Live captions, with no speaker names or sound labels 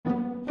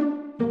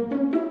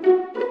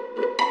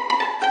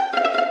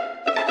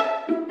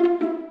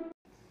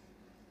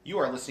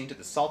listening to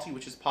the Salty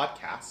Witches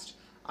podcast.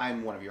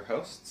 I'm one of your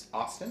hosts,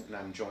 Austin, and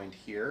I'm joined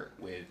here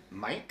with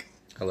Mike.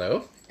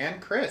 Hello.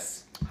 And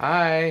Chris.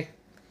 Hi.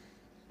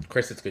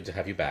 Chris, it's good to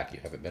have you back.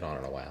 You haven't been on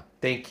in a while.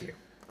 Thank you.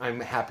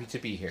 I'm happy to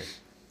be here.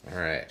 All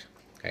right.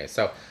 Okay,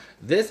 so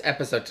this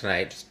episode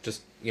tonight,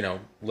 just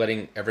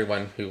letting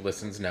everyone who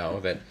listens know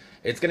that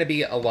it's going to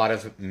be a lot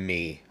of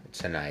me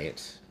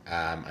tonight.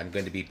 I'm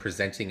going to be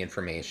presenting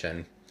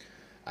information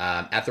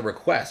at the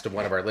request of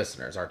one of our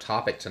listeners. Our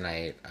topic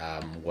tonight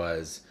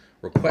was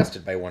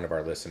requested by one of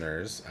our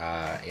listeners,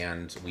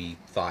 and we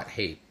thought,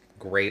 hey,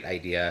 great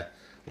idea.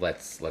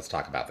 Let's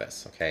talk about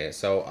this. Okay,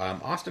 so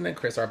Austin and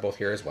Chris are both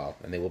here as well,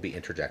 and they will be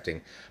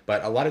interjecting.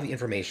 But a lot of the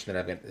information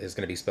that is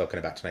going to be spoken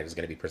about tonight is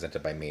going to be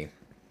presented by me.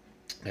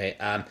 Okay,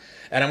 and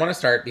I want to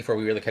start, before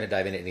we really kind of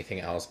dive into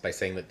anything else, by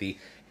saying that the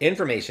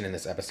information in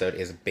this episode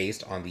is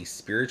based on the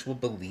spiritual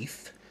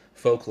belief,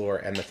 folklore,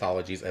 and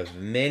mythologies of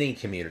many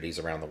communities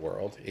around the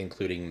world,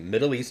 including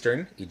Middle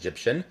Eastern,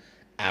 Egyptian,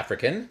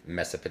 African,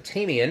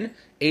 Mesopotamian,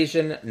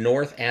 Asian,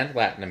 North and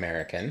Latin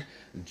American,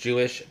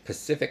 Jewish,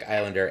 Pacific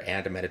Islander,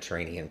 and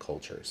Mediterranean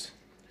cultures.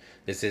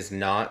 This is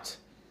not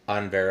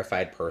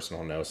unverified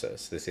personal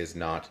gnosis. This is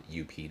not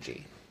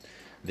UPG.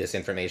 This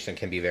information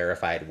can be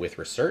verified with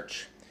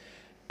research.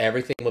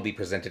 Everything will be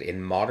presented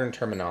in modern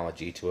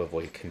terminology to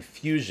avoid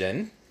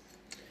confusion.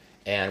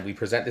 And we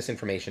present this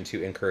information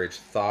to encourage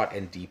thought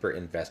and deeper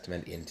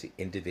investment into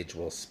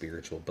individual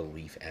spiritual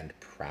belief and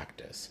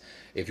practice.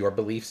 If your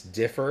beliefs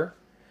differ,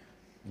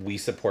 we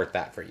support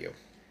that for you.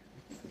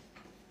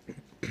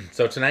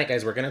 So tonight,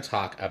 guys, we're going to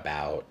talk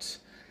about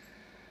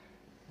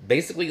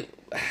basically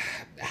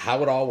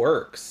how it all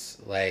works,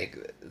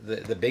 like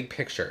the big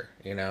picture.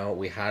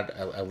 We had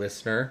a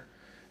listener,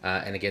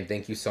 and again,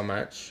 thank you so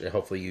much.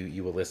 Hopefully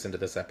you will listen to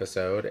this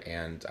episode,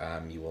 and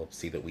you will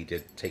see that we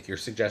did take your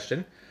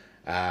suggestion.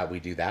 We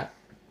do that.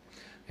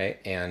 Okay,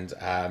 and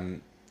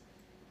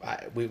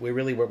we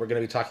really, what we're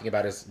going to be talking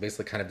about is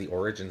basically kind of the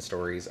origin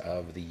stories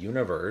of the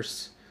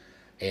universe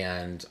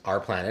and our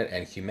planet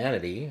and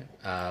humanity,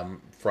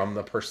 from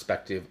the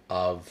perspective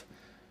of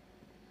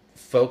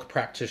folk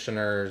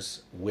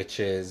practitioners,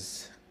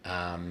 witches,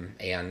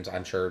 and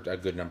I'm sure a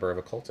good number of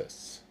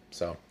occultists.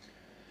 So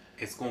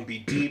it's going to be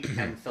deep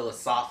and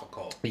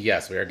philosophical.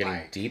 Yes, we are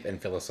getting deep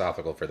and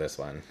philosophical for this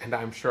one. And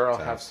I'm sure I'll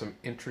have some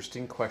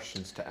interesting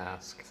questions to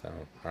ask. So,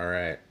 all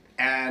right.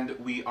 And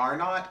we are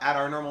not at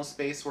our normal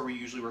space where we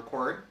usually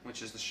record,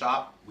 which is the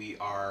shop. We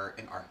are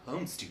in our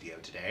home studio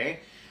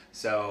today.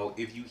 So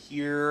if you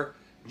hear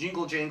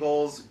jingle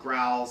jangles,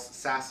 growls,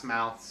 sass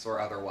mouths, or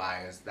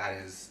otherwise, that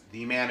is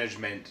the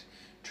management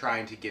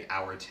trying to get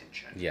our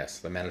attention. Yes,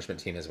 the management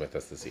team is with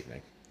us this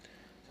evening.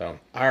 So,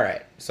 all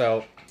right.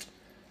 So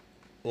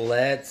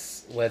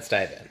let's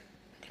dive in.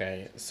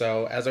 Okay.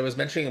 So as I was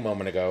mentioning a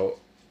moment ago,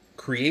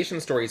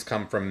 creation stories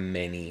come from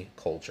many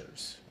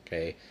cultures.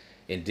 Okay.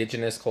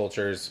 Indigenous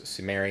cultures,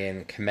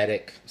 Sumerian,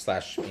 Kemetic /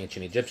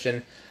 ancient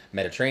Egyptian,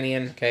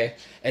 Mediterranean, okay?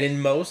 And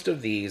in most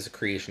of these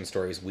creation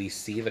stories, we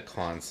see the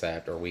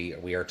concept, or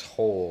we are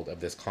told of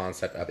this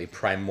concept of a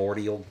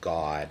primordial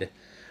god.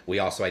 We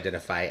also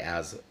identify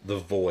as the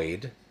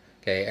void,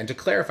 okay? And to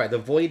clarify, the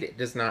void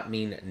does not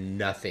mean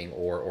nothing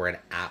or an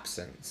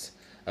absence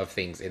of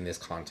things in this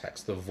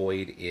context. The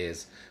void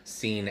is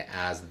seen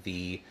as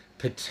the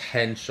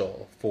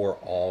potential for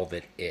all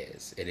that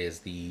is. It is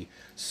the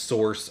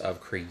source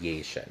of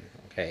creation,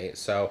 okay?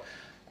 So,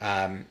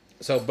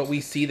 but we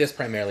see this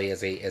primarily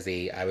as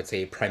a I would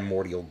say,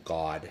 primordial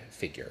god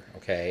figure,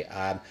 okay,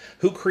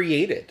 who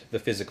created the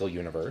physical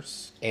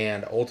universe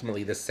and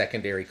ultimately the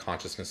secondary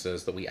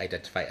consciousnesses that we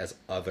identify as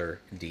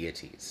other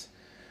deities.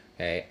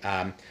 Okay,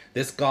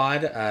 this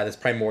god, this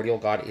primordial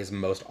god, is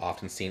most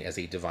often seen as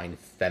a divine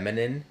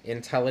feminine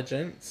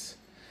intelligence,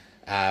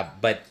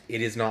 but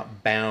it is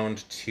not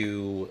bound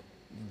to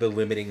the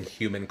limiting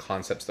human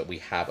concepts that we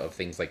have of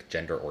things like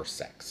gender or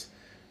sex.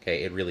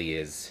 Okay, it really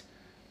is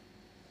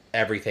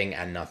everything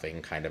and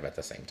nothing kind of at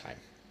the same time.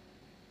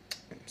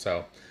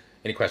 So,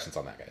 any questions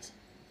on that, guys?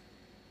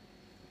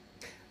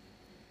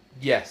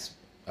 Yes.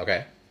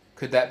 Okay.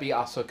 Could that be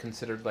also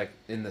considered, like,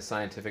 in the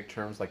scientific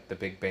terms, like the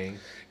Big Bang?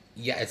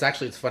 Yeah,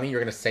 it's funny you're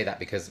going to say that,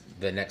 because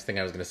the next thing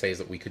I was going to say is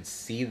that we could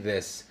see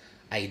this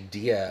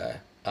idea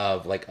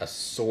of like a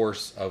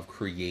source of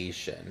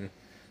creation,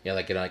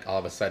 like all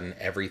of a sudden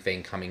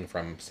everything coming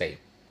from, say,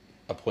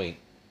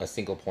 a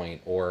single point,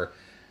 or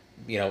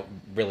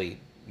really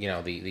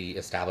the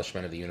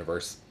establishment of the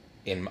universe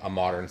in a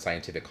modern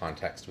scientific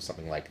context with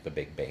something like the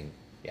Big Bang.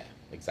 Yeah,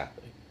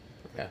 exactly.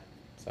 Yeah.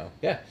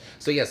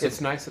 So yes,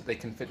 it's nice that they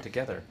can fit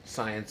together,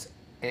 science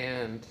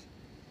and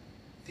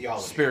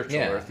theology. Spiritual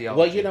or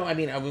theology. Well,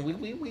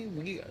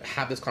 we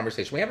have this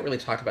conversation. We haven't really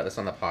talked about this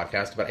on the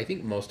podcast, but I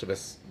think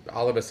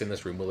all of us in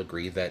this room will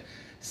agree that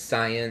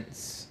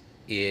science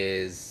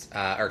is,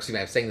 or excuse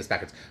me, I'm saying this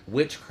backwards.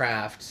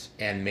 Witchcraft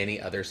and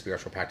many other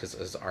spiritual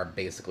practices are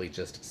basically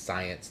just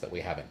science that we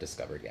haven't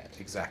discovered yet.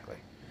 Exactly.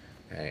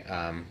 Okay.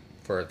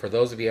 For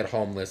those of you at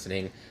home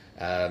listening,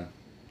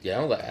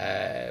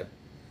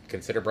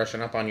 consider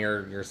brushing up on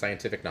your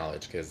scientific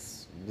knowledge,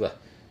 because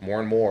more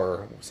and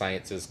more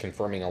science is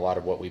confirming a lot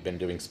of what we've been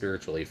doing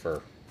spiritually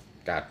for,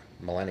 God,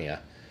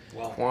 millennia.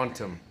 Well,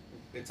 Quantum.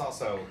 it's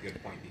also a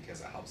good point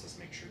because it helps us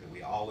make sure that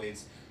we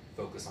always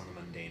focus on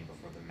the mundane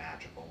before the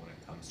magical when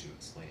it comes to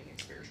explaining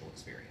a spiritual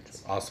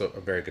experience. Also, a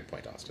very good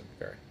point, Austin.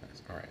 Very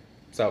nice. All right.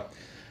 So,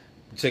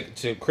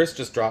 to Chris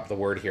just dropped the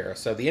word here.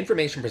 So, the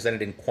information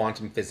presented in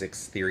quantum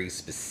physics theory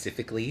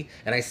specifically,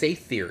 and I say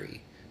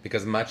theory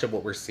because much of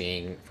what we're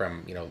seeing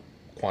from,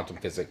 quantum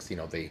physics,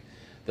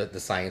 the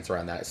science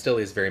around that still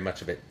is very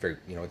much of it,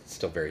 it's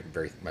still very,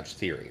 very much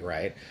theory,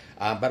 right?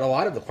 But a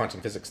lot of the quantum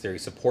physics theory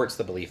supports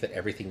the belief that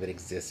everything that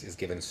exists is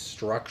given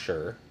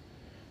structure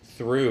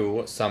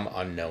through some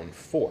unknown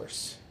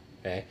force,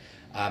 okay?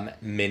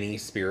 Many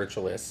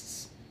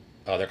spiritualists,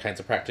 other kinds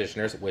of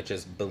practitioners,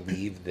 witches,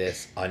 believe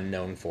this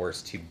unknown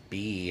force to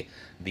be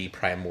the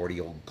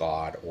primordial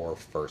God or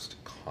first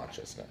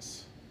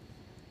consciousness.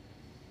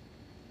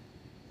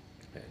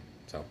 Okay,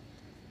 so,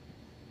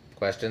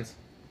 questions?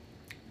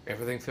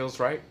 Everything feels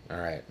right. All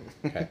right.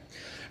 Okay. All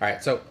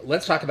right. So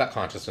let's talk about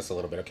consciousness a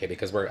little bit, okay?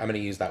 Because I'm going to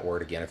use that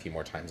word again a few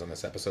more times on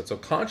this episode. So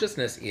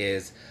consciousness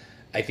is,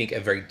 I think, a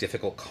very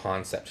difficult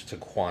concept to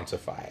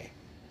quantify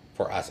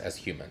for us as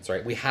humans,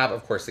 right? We have,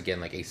 of course, again,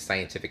 like a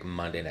scientific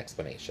mundane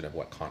explanation of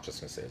what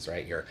consciousness is,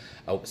 right? You're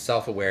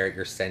self-aware,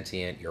 you're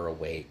sentient, you're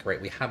awake, right?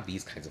 We have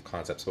these kinds of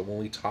concepts. But when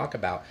we talk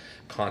about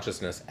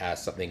consciousness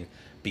as something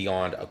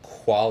beyond a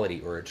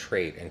quality or a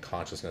trait, and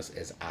consciousness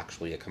is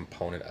actually a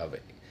component of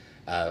it,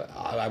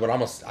 I would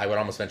almost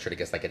venture to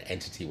guess like an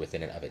entity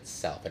within and of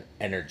itself, an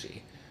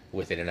energy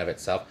within and of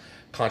itself.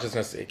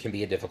 Consciousness, it can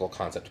be a difficult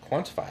concept to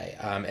quantify.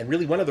 And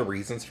really one of the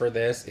reasons for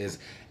this is,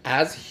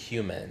 as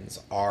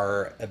humans,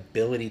 our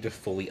ability to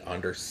fully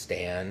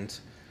understand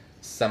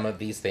some of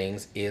these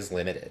things is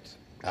limited.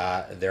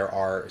 There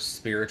are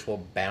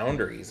spiritual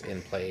boundaries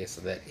in place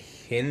that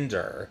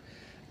hinder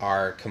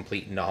our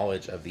complete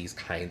knowledge of these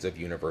kinds of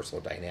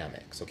universal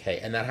dynamics, okay?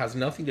 And that has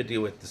nothing to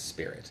do with the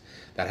spirit.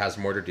 That has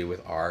more to do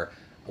with our,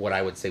 what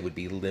I would say would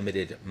be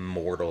limited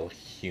mortal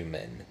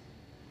human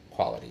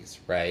qualities,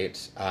 right?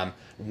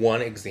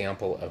 One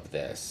example of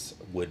this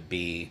would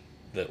be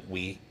that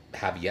we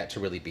have yet to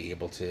really be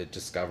able to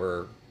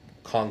discover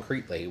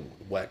concretely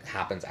what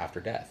happens after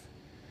death.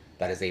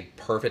 That is a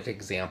perfect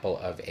example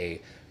of a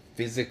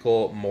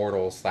physical,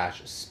 mortal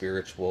 /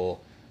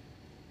 spiritual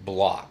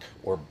block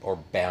or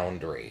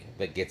boundary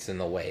that gets in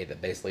the way,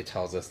 that basically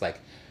tells us, like,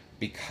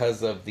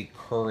 because of the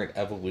current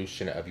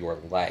evolution of your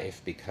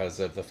life, because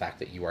of the fact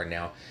that you are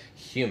now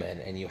human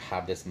and you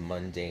have this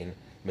mundane,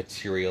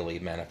 materially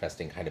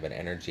manifesting kind of an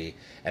energy,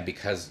 and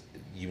because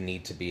you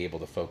need to be able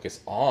to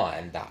focus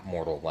on that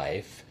mortal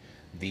life,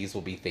 these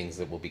will be things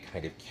that will be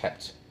kind of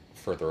kept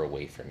further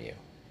away from you.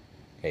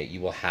 Okay,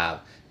 you will have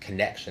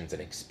connections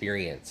and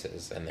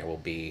experiences, and there will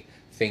be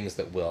things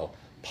that will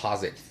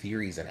posit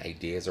theories and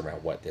ideas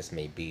around what this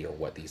may be or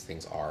what these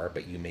things are,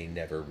 but you may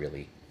never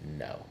really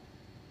know.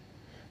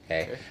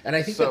 Okay? And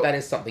I think that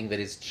is something that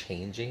is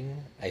changing.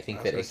 I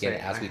think that, again,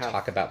 as we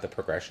talk about the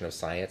progression of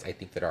science, I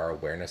think that our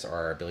awareness or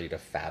our ability to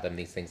fathom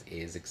these things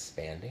is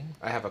expanding.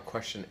 I have a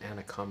question and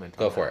a comment.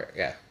 Go for it,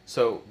 yeah.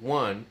 So,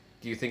 one,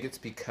 do you think it's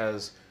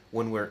because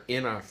when we're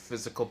in our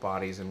physical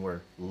bodies and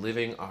we're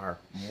living our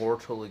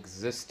mortal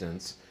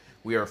existence,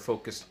 we are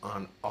focused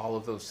on all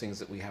of those things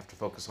that we have to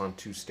focus on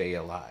to stay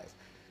alive?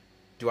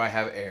 Do I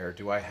have air?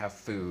 Do I have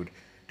food?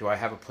 Do I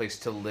have a place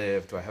to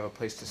live? Do I have a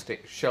place to stay,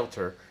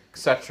 shelter,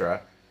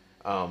 etc.?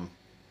 And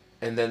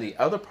then the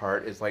other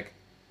part is, like,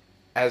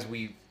 as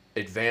we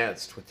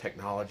advanced with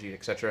technology,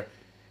 etc.,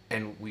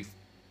 and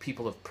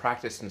people have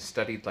practiced and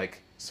studied, like,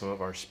 some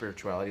of our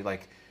spirituality,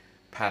 like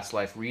past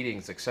life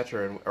readings,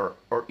 etc.,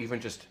 or even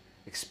just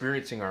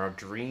experiencing our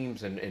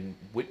dreams and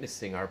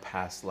witnessing our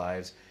past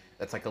lives.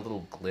 That's like a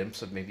little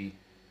glimpse of maybe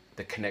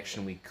the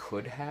connection we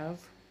could have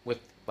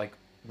with, like,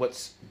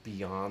 what's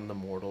beyond the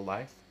mortal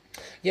life.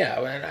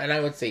 Yeah, and I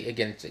would say,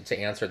 again, to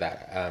answer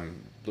that,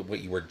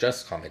 what you were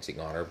just commenting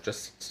on or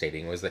just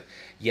stating was that,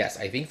 yes,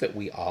 I think that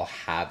we all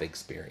have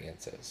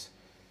experiences.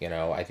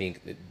 I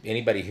think that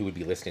anybody who would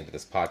be listening to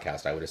this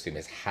podcast, I would assume,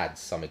 has had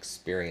some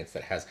experience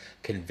that has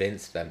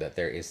convinced them that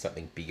there is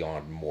something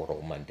beyond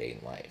mortal,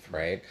 mundane life,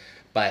 right?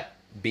 But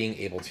being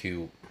able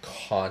to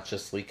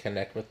consciously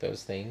connect with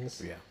those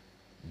things, Yeah.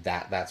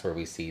 that's where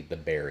we see the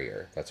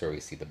barrier. That's where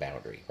we see the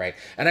boundary, right?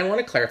 And I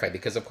want to clarify,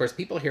 because of course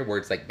people hear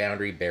words like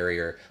boundary,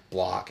 barrier,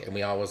 block, and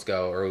we always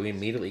go, or we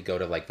immediately go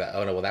to, like, the,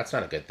 oh no, well, that's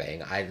not a good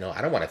thing. I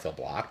don't want to feel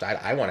blocked.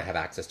 I want to have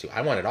access to,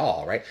 I want it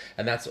all, right?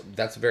 And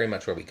that's very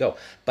much where we go.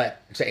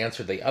 But to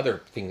answer the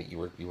other thing that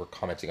you were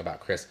commenting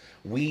about, Chris,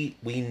 we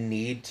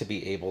need to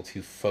be able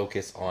to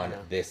focus on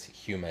this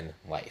human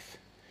life.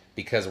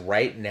 Because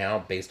right now,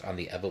 based on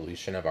the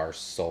evolution of our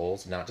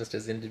souls, not just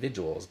as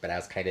individuals, but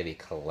as kind of a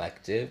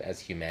collective, as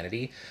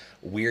humanity,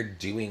 we're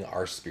doing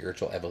our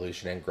spiritual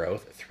evolution and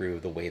growth through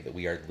the way that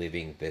we are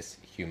living this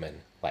human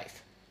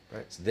life.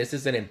 Right. So this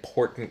is an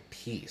important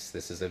piece.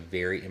 This is a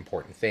very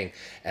important thing.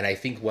 And I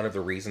think one of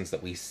the reasons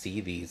that we see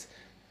these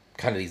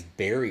kind of these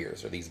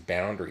barriers or these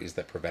boundaries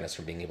that prevent us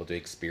from being able to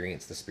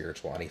experience the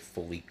spiritual on a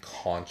fully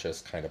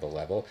conscious kind of a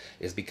level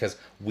is because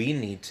we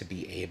need to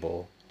be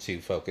able to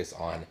focus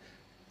on,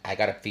 I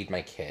got to feed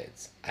my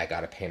kids, I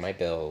got to pay my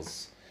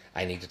bills,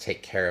 I need to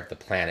take care of the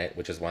planet,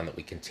 which is one that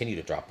we continue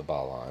to drop the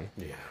ball on.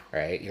 Yeah.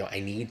 Right. I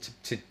need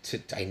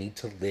I need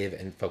to live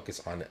and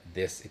focus on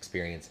this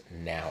experience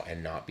now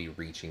and not be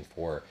reaching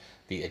for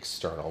the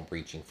external,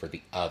 reaching for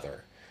the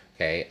other.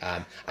 Okay.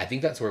 I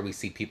think that's where we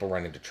see people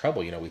run into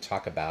trouble. We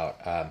talk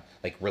about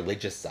like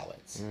religious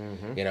zealots,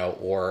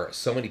 or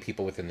so many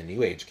people within the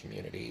New Age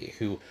community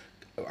who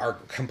are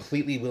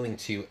completely willing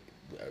to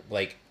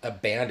like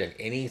abandon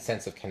any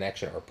sense of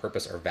connection or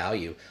purpose or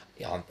value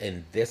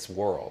in this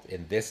world,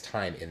 in this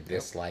time, in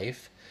this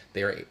life.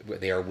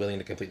 They are willing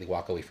to completely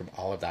walk away from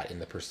all of that in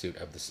the pursuit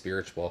of the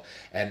spiritual.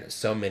 And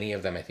so many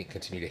of them, I think,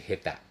 continue to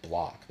hit that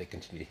block. They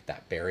continue to hit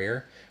that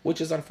barrier,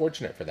 which is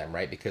unfortunate for them,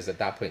 right? Because at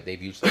that point,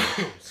 they've usually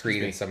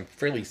created some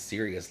fairly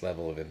serious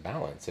level of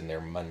imbalance in their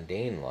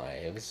mundane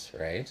lives,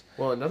 right?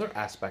 Well, another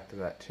aspect of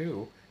that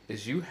too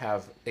is you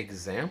have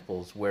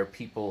examples where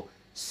people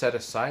set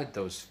aside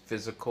those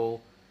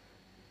physical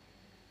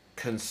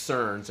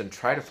concerns and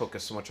try to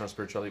focus so much on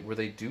spirituality where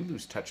they do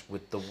lose touch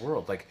with the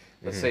world. Like,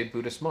 let's say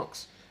Buddhist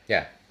monks.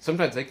 Yeah.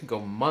 Sometimes they can go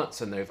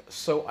months and they're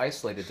so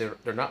isolated,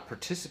 they're not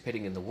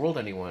participating in the world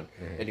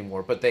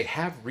anymore, but they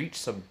have reached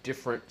some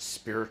different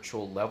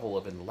spiritual level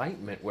of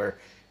enlightenment where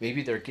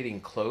maybe they're getting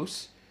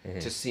close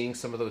to seeing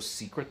some of those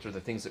secrets or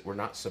the things that we're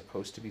not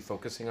supposed to be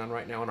focusing on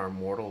right now in our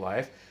mortal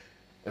life.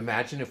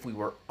 Imagine if we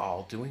were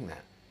all doing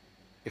that.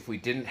 If we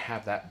didn't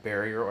have that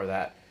barrier or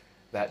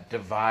that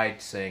divide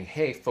saying,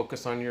 hey,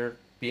 focus on your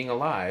being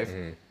alive,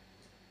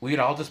 we'd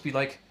all just be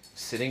like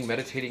sitting,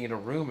 meditating in a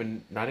room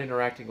and not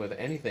interacting with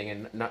anything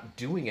and not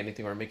doing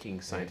anything or making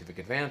scientific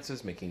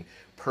advances, making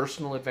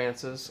personal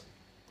advances.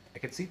 I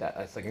could see that.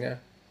 It's like,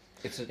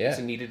 it's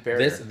a needed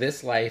barrier.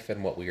 This life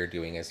and what we are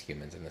doing as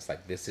humans in this life,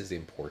 this is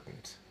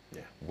important.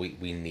 Yeah.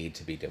 We need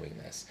to be doing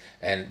this.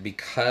 And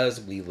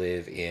because we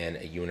live in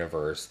a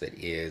universe that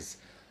is,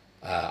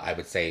 I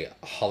would say,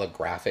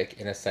 holographic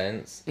in a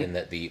sense, in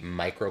that the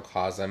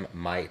microcosm,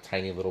 my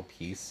tiny little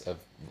piece of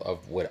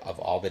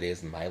all that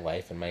is my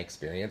life and my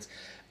experience,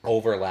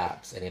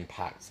 overlaps and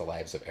impacts the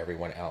lives of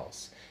everyone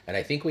else. And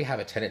I think we have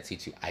a tendency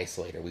to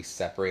isolate, or we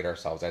separate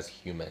ourselves as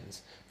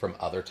humans from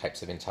other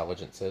types of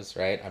intelligences,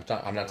 right?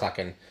 I'm not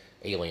talking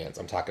aliens.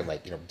 I'm talking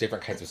like,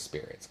 different kinds of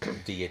spirits,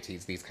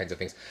 deities, these kinds of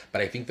things.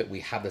 But I think that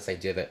we have this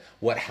idea that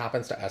what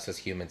happens to us as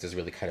humans is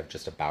really kind of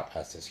just about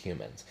us as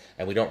humans.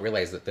 And we don't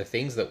realize that the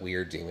things that we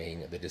are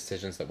doing, the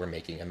decisions that we're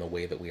making, and the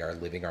way that we are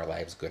living our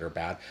lives, good or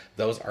bad,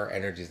 those are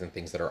energies and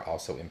things that are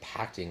also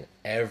impacting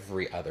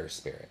every other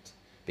spirit.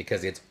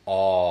 Because it's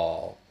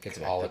all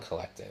a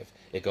collective.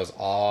 It goes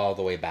all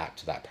the way back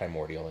to that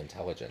primordial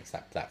intelligence,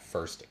 that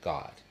first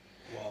God.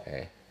 Well,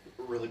 Okay.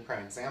 really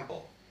prime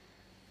example.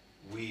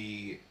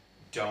 We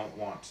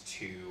want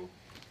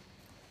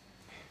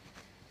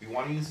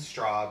to use a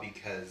straw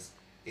because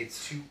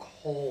it's too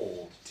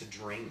cold to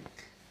drink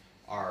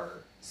our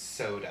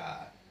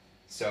soda.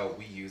 So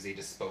we use a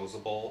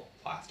disposable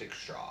plastic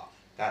straw.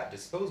 That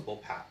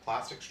disposable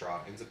plastic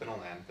straw ends up in a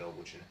landfill,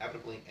 which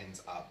inevitably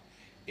ends up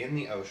in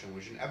the ocean,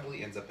 which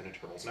inevitably ends up in a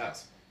turtle's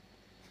nose.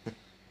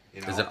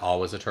 Is it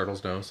always a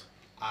turtle's nose?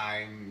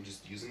 I'm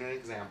just using an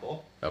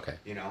example. Okay.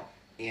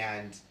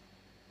 And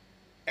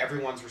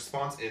everyone's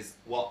response is,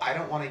 well, I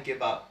don't want to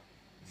give up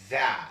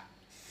that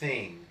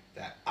thing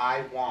that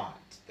I want,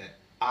 that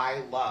I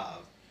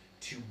love,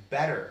 to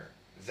better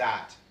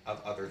that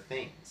of other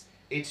things.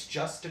 It's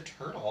just a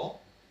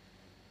turtle.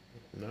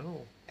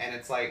 No. And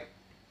it's like,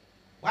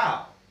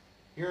 wow,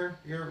 you're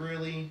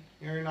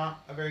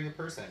not a very good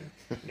person.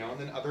 And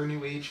then other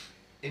New Age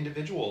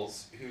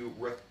individuals who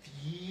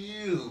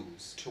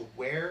refuse to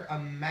wear a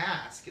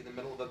mask in the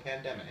middle of a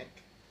pandemic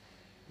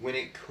when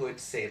it could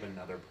save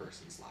another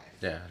person's life.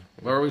 Yeah.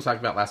 What were we talking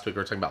about last week?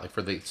 We were talking about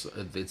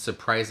it's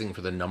surprising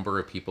for the number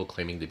of people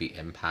claiming to be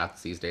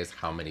empaths these days,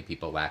 how many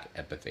people lack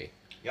empathy.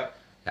 Yep.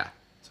 Yeah.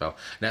 So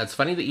now it's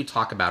funny that you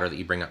talk about, or that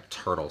you bring up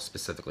turtle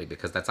specifically,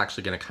 because that's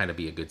actually going to kind of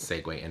be a good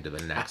segue into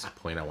the next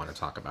point I want to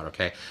talk about.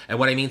 Okay. And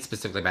what I mean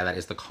specifically by that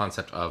is the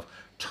concept of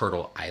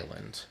Turtle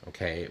Island.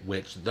 Okay.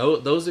 Which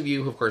those of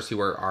you, of course, who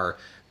are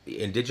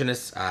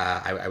indigenous,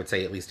 I would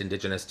say at least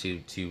indigenous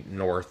to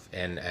North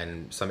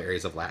and some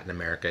areas of Latin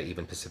America,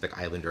 even Pacific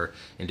Islander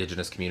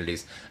indigenous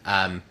communities,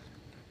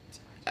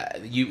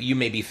 you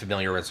may be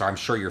familiar with, so I'm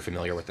sure you're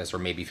familiar with this, or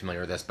may be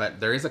familiar with this, but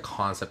there is a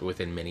concept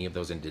within many of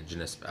those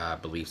indigenous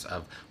beliefs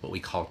of what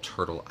we call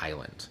Turtle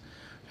Island.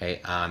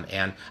 Okay,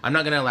 and I'm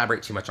not going to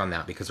elaborate too much on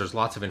that because there's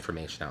lots of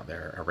information out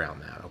there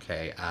around that.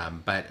 Okay,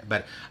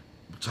 but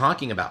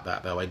talking about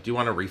that though, I do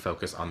want to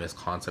refocus on this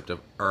concept of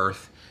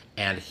Earth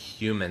and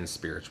human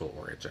spiritual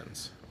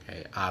origins.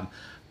 Okay,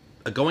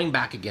 going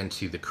back again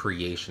to the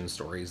creation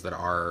stories that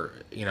are,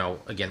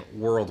 again,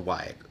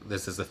 worldwide.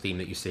 This is a theme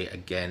that you see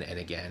again and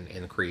again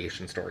in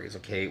creation stories.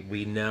 Okay,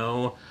 we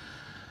know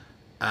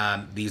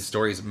these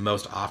stories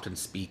most often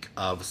speak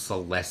of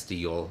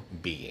celestial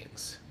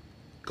beings.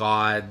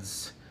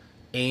 gods,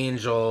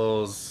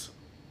 angels,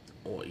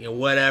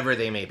 whatever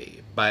they may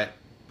be, but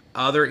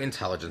other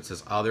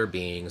intelligences, other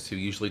beings who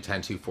usually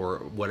tend to, for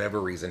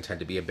whatever reason, tend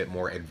to be a bit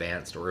more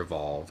advanced or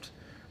evolved,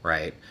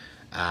 right?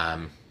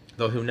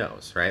 Though who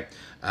knows, right?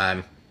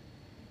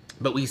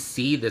 But we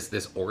see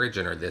this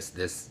origin, or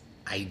this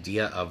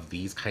idea of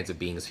these kinds of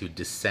beings who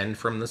descend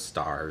from the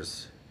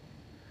stars,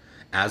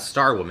 as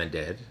Star Woman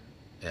did.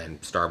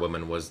 And Star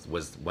Woman was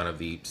one of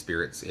the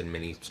spirits in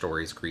many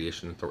stories,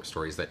 creation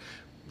stories, that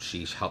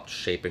she helped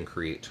shape and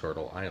create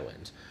Turtle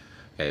Island,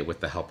 okay,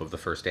 with the help of the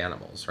first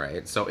animals,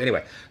 right? So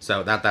anyway,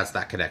 so that's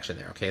that connection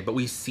there, okay? But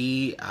we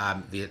see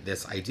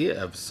this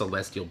idea of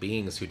celestial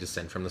beings who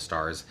descend from the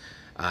stars,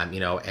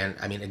 and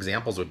I mean,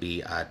 examples would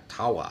be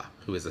Tawa,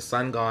 who is a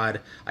sun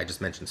god. I just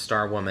mentioned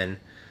Star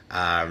Woman,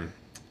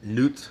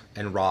 Nut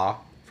and Ra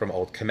from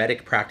old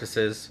Kemetic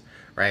practices,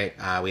 right?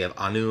 We have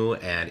Anu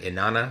and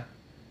Inanna,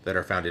 that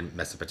are found in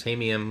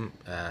Mesopotamian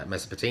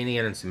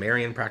and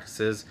Sumerian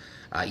practices,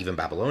 even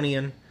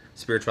Babylonian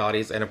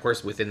spiritualities. And of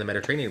course, within the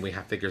Mediterranean, we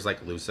have figures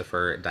like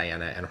Lucifer,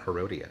 Diana, and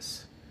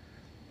Herodias,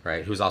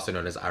 right? Who's also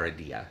known as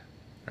Aradia,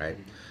 right?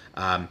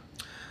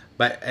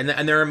 But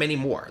there are many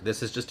more.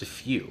 This is just a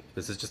few.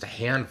 This is just a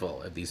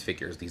handful of these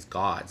figures, these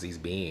gods, these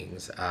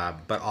beings.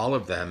 But all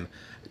of them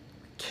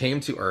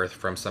came to Earth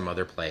from some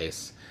other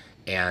place.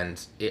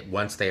 And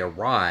once they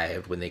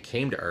arrived, when they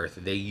came to Earth,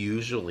 they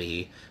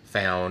usually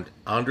found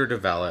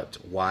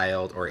underdeveloped,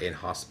 wild, or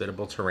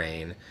inhospitable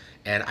terrain,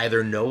 and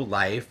either no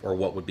life or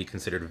what would be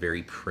considered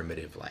very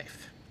primitive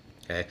life.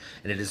 Okay?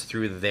 And it is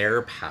through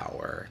their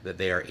power that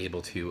they are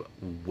able to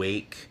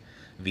wake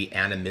the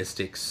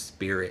animistic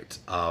spirit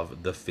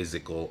of the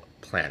physical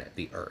planet,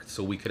 the Earth.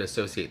 So we could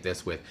associate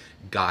this with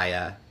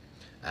Gaia,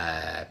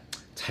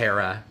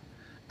 Terra,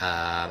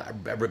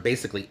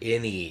 basically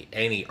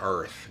any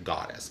Earth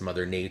goddess,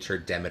 Mother Nature,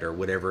 Demeter,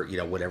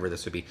 whatever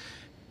this would be.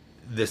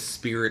 The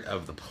spirit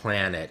of the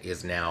planet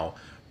is now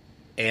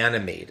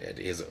animated,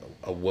 is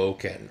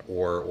awoken,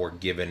 or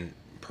given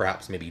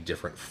perhaps maybe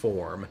different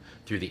form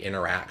through the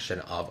interaction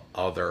of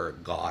other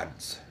god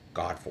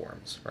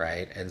forms,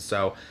 right? And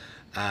so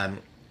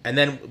and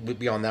then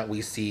beyond that,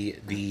 we see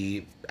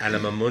the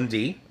Anima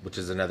Mundi, which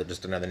is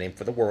just another name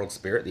for the world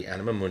spirit, the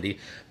Anima Mundi,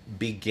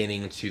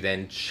 beginning to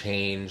then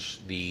change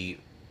the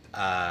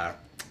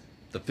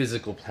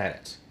physical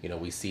planet.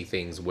 We see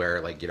things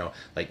where, like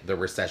the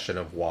recession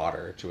of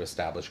water to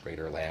establish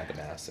greater land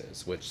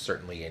masses, which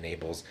certainly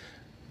enables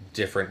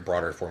different,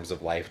 broader forms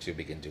of life to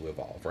begin to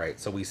evolve, right?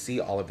 So we see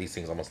all of these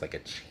things almost like a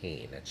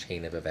chain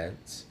of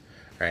events,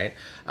 right?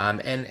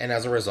 And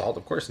as a result,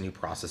 of course, new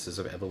processes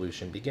of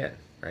evolution begin,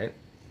 right?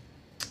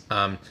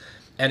 And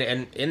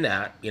in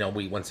that,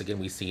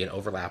 we see an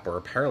overlap or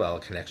a parallel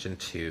connection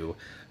to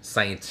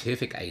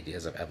scientific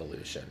ideas of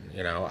evolution.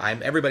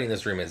 Everybody in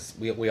this room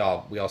we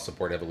all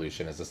support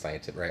evolution as a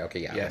scientific, right?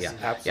 Okay, yeah, yes, yeah,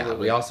 absolutely. yeah.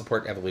 We all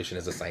support evolution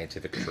as a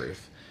scientific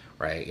truth,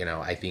 right?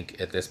 I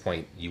think at this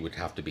point you would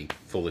have to be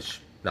foolish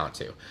not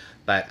to.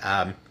 But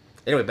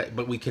anyway,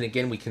 but we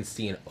can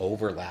see an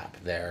overlap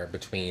there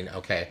between,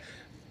 okay,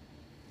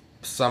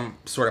 some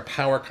sort of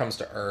power comes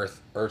to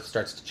Earth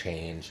starts to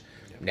change.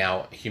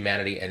 Now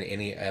humanity and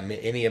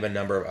any of a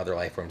number of other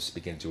life forms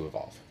begin to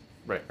evolve.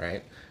 Right.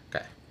 Right.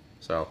 Okay.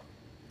 So,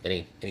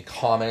 any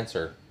comments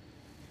or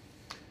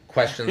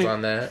questions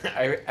on that?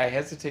 I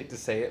hesitate to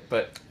say it,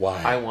 but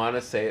why? I want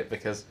to say it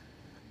because,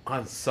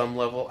 on some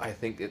level, I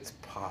think it's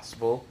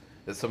possible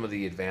that some of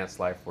the advanced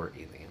life were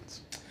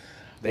aliens.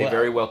 They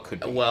very well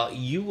could be. Well,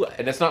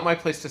 and it's not my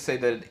place to say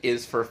that it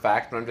is for a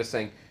fact, but I'm just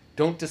saying,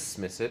 don't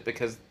dismiss it,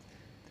 because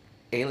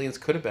aliens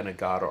could have been a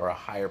god or a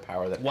higher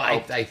power that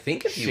helped I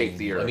think shape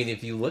the Earth. I mean,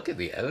 if you look at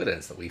the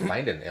evidence that we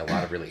find in a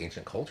lot of really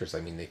ancient cultures, I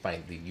mean,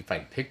 you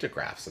find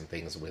pictographs and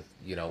things with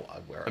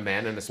where a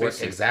man in a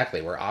spacesuit.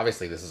 Exactly, where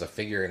obviously this is a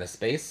figure in a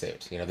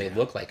spacesuit. They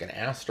look like an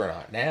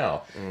astronaut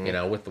now.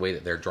 With the way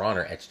that they're drawn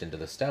or etched into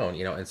the stone.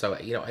 And so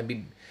I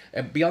mean.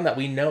 And beyond that,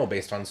 we know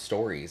based on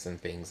stories and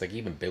things, like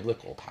even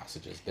biblical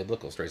passages,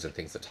 biblical stories and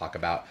things that talk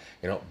about,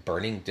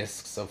 burning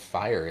discs of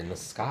fire in the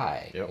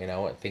sky,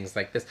 and things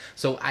like this.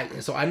 So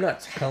I'm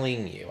not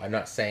telling you, I'm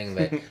not saying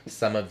that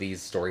some of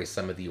these stories,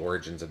 some of the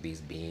origins of these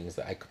beings,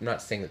 I'm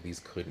not saying that these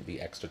couldn't be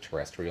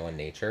extraterrestrial in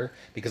nature,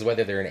 because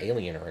whether they're an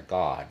alien or a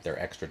god, they're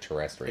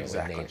extraterrestrial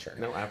in nature.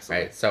 No,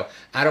 absolutely. Right? So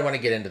I don't want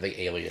to get into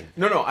the alien.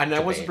 No, and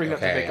I wasn't bringing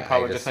up to make a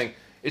problem. I'm just saying,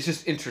 it's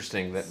just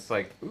interesting that it's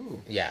like, ooh.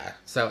 Yeah.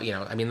 So,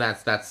 I mean,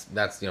 that's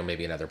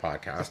maybe another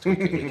podcast. We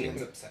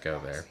can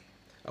go there.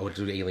 Oh,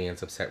 do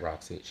aliens upset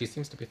Roxy? She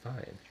seems to be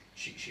fine.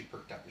 She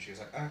perked up and she was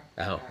like,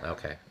 oh,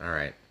 okay. All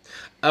right.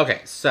 Okay,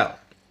 so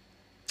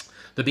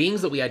the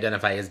beings that we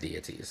identify as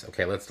deities.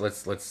 Okay,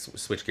 let's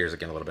switch gears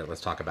again a little bit.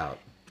 Let's talk about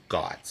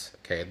gods.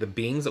 Okay, the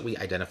beings that we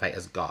identify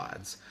as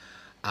gods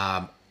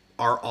are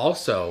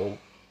also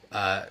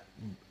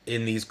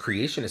in these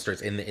creationist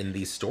stories, in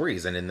these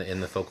stories, and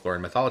in the folklore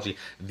and mythology,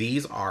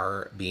 these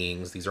are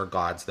beings, these are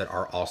gods that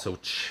are also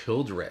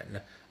children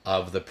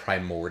of the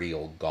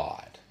primordial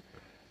god,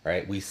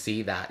 right? We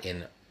see that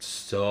in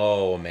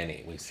so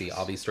many. We see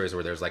all these stories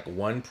where there's like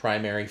one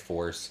primary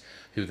force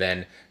who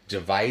then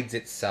divides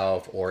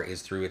itself or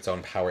is through its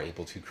own power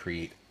able to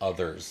create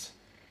others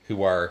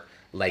who are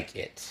like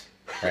it,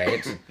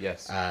 right?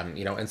 Yes.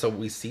 And so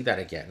we see that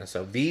again.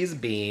 So these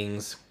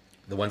beings,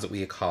 the ones that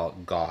we call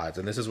gods,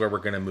 and this is where we're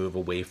going to move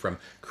away from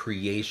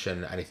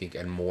creation, I think,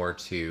 and more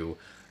to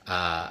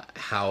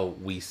how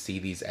we see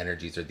these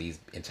energies or these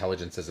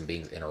intelligences and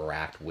beings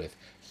interact with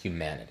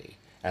humanity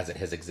as it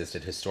has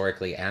existed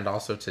historically and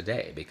also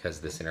today,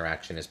 because this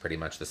interaction is pretty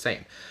much the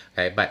same.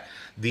 Okay, but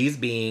these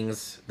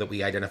beings that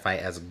we identify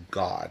as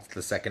gods,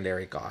 the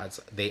secondary gods,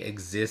 they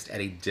exist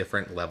at a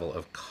different level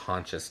of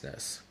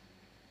consciousness.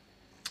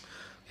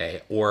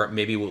 Okay, or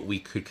maybe what we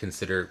could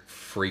consider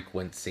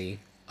frequency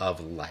of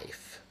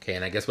life. Okay,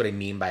 and I guess what I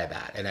mean by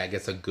that, and I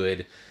guess a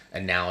good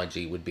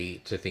analogy would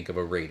be to think of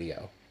a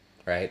radio,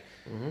 right?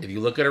 If you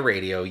look at a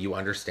radio, you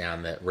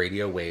understand that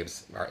radio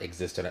waves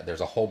exist in it.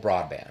 There's a whole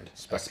broadband,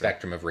 a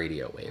spectrum of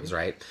radio waves,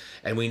 right?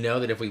 And we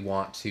know that if we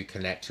want to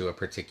connect to a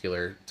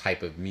particular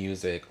type of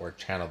music or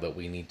channel, that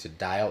we need to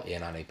dial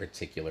in on a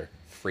particular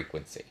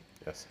frequency.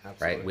 Yes,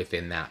 absolutely. Right,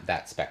 within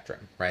that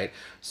spectrum, right?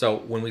 So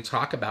when we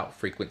talk about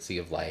frequency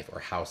of life, or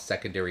how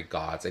secondary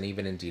gods and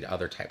even indeed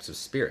other types of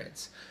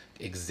spirits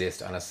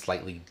exist on a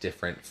slightly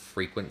different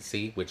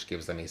frequency, which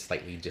gives them a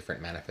slightly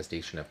different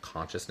manifestation of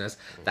consciousness,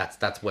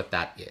 that's what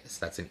that is.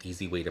 That's an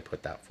easy way to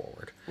put that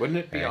forward. Wouldn't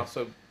it be Right.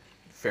 also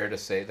fair to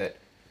say that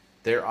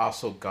they're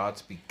also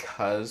gods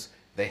because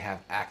they have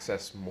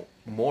access,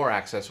 more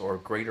access or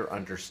greater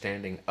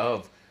understanding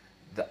of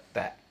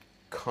that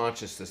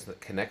consciousness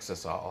that connects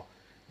us all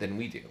than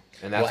we do,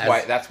 and that's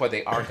Well, that's why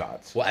they are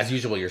gods. Well, as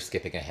usual, you're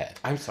skipping ahead.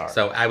 I'm sorry.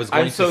 So I was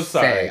going I'm so to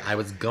sorry. say, I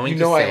was going You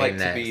to know I say like to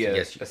next. be a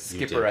Yes, you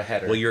skipper do.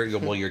 aheader. Well,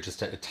 you're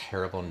just a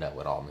terrible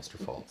know-it-all, Mr.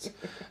 Foltz.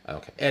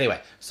 Okay. Anyway,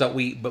 so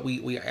we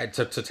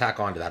to tack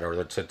on to that,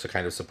 or to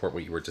kind of support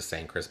what you were just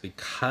saying, Chris,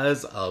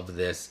 because of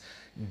this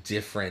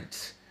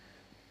different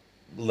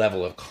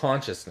level of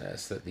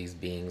consciousness that these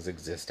beings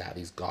exist at,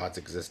 these gods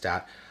exist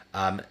at,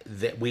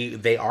 that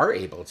they are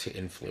able to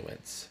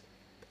influence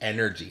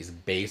energies,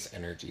 base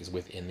energies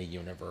within the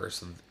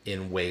universe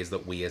in ways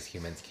that we as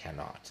humans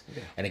cannot.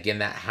 Yeah. And again,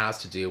 that has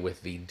to do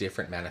with the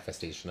different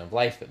manifestation of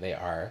life that they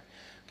are.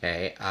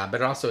 Okay. But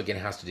it also, again,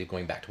 has to do,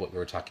 going back to what we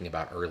were talking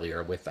about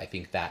earlier, with, I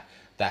think, that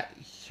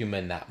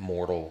human, that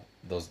mortal,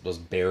 those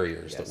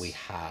barriers that Yes. we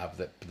have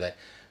that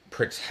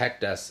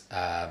protect us.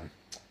 That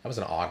was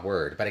an odd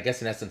word, but I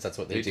guess in essence, that's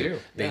what they do.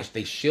 Yeah.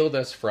 They shield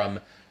us from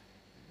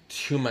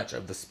too much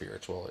of the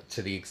spiritual,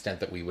 to the extent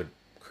that we would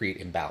create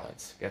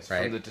imbalance. Yes,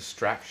 right? from the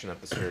distraction of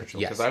the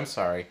spiritual. Yes. Because I'm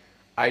sorry,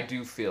 I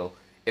do feel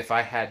if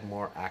I had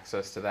more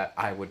access to that,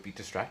 I would be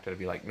distracted. I'd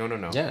be like, no.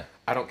 Yeah.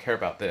 I don't care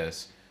about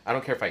this. I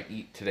don't care if I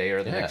eat today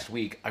or the Yeah. next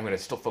week. I'm going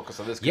to still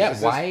focus on this. 'Cause Yeah, this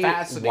is why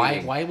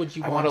fascinating. would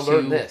you I want wanna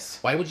learn this?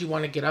 Why would you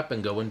want to get up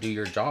and go and do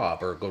your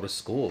job, or go to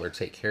school, or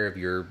take care of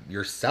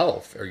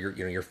yourself, or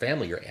your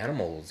family, your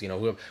animals,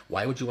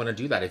 why would you want to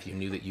do that if you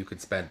knew that you could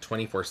spend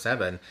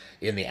 24/7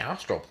 in the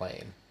astral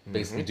plane,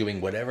 basically doing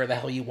whatever the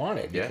hell you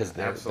wanted, Yeah, because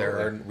there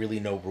absolutely. are really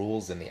no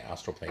rules in the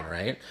astral plane,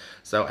 right?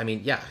 So I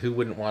mean, yeah, who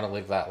wouldn't want to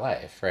live that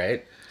life,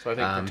 right? So I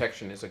think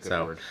protection is a good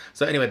word.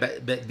 So anyway,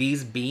 but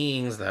these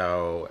beings,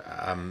 though,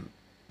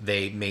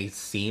 they may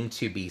seem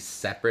to be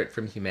separate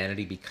from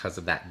humanity because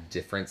of that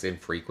difference in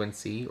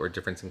frequency or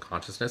difference in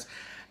consciousness.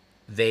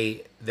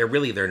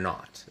 They're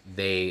not.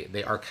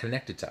 They are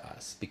connected to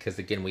us, because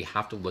again, we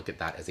have to look at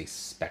that as a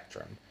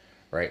spectrum,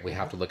 right? We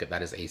have to look at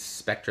that as a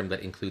spectrum that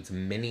includes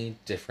many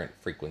different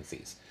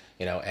frequencies,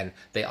 and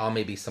they all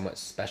may be somewhat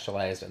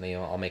specialized, and they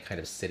all may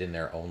kind of sit in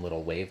their own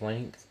little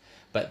wavelength.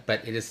 But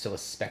it is still a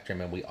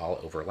spectrum, and we all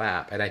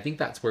overlap. And I think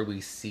that's where we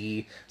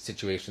see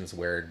situations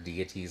where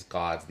deities,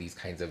 gods, these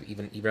kinds of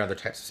even other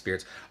types of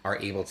spirits are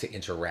able to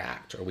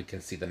interact, or we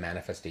can see the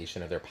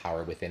manifestation of their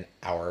power within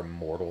our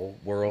mortal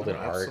world and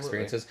our absolutely.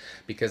 experiences,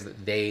 because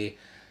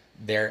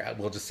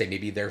we'll just say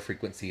maybe their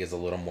frequency is a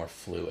little more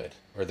fluid,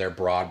 or their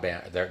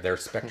broadband, their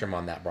spectrum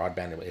on that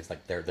broadband is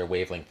like their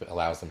wavelength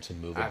allows them to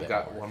move a I've bit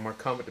got more. one more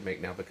comment to make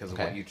now because of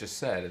Okay. what you just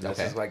said. And this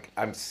Okay. is like,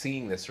 I'm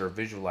seeing this or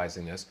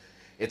visualizing this.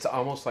 It's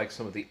almost like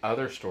some of the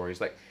other stories,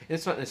 like,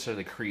 it's not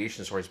necessarily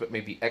creation stories, but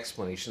maybe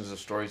explanations of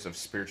stories of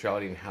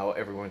spirituality and how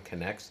everyone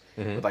connects.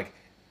 With like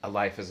a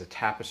life as a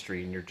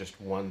tapestry, and you're just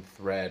one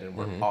thread, and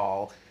we're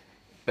all.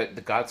 But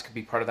the gods could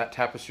be part of that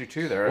tapestry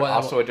too. They're Well,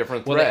 also a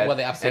different well, thread.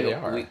 they absolutely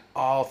and are. We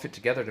all fit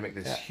together to make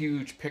this Yeah.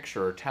 huge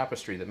picture or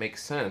tapestry that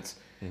makes sense.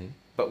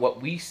 But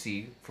what we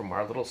see from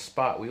our little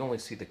spot, we only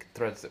see the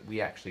threads that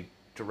we actually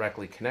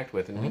directly connect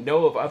with, and we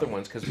know of other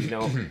ones because we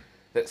know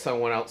that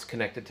someone else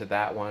connected to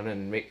that one,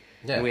 and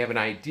and we have an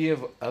idea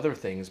of other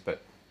things.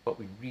 But what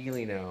we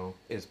really know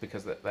is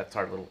because that's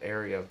our little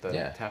area of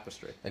the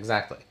tapestry.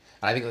 Exactly.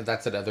 I think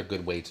that's another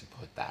good way to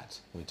put that.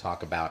 We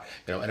talk about,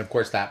 and of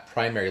course that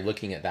primary,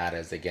 looking at that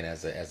as, again,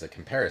 as a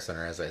comparison,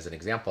 or as an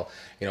example,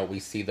 we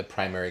see the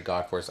primary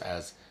God force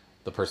as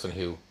the person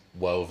who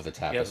wove the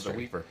tapestry. the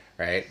weaver.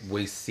 Right?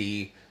 We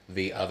see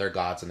the other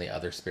gods and the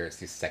other spirits,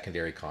 these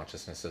secondary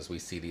consciousnesses. We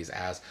see these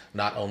as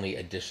not only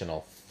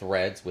additional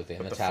threads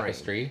within the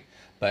tapestry,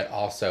 but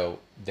also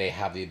they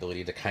have the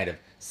ability to kind of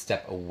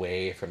step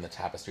away from the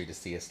tapestry to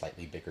see a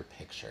slightly bigger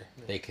picture.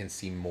 They can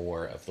see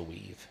more of the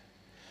weave.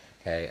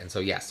 Okay, and so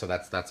yes, so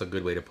that's a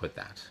good way to put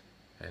that.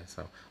 Okay,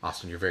 so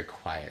Austin, you're very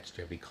quiet.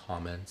 Do you have any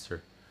comments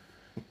or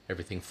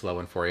everything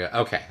flowing for you?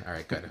 Okay, all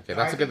right, good. Okay,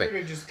 that's a good thing.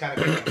 We just kind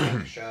of make a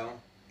mic show.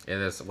 It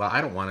is. Well,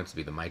 I don't want it to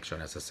be the mic show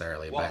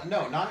necessarily, Well, but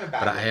no, not in a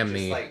bad but way. I am just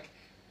the- like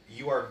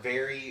you are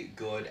very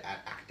good at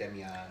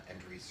academia and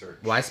research.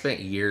 well, I spent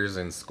years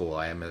in school.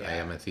 I am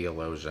Yeah. a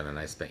theologian, and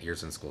I spent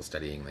years in school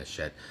studying this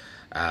shit.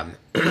 All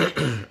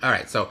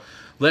right, so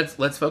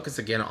let's focus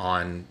again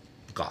on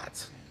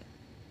gods.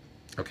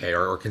 Okay,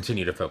 or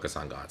continue to focus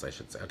on gods, I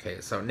should say.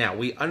 Okay, so now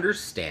we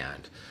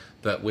understand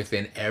that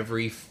within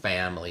every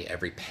family,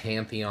 every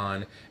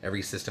pantheon,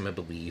 every system of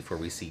belief where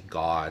we see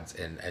gods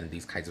and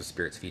these kinds of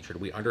spirits featured,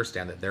 we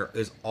understand that there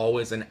is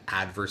always an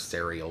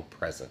adversarial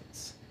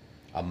presence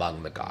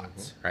among the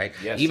gods, right?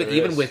 Yes, even there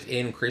even is.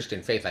 within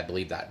Christian faith, I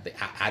believe that the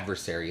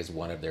adversary is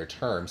one of their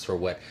terms for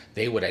what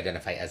they would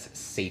identify as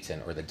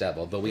Satan or the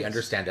devil, though we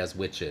understand as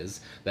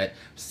witches that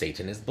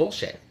Satan is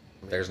bullshit.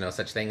 There's no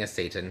such thing as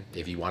Satan.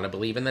 If you want to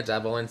believe in the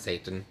devil and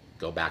Satan,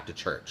 go back to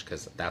church,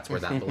 because that's where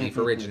that belief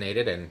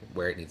originated and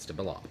where it needs to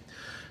belong.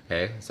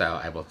 Okay, so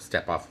I will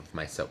step off of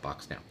my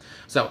soapbox now.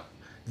 So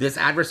this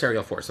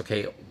adversarial force,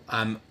 okay,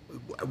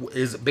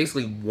 is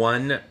basically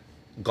one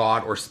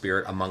god or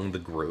spirit among the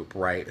group,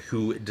 right,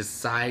 who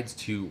decides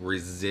to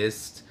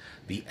resist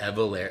the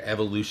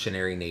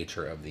evolutionary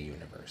nature of the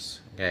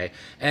universe. Okay,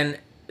 and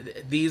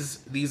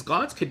these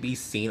gods could be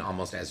seen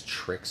almost as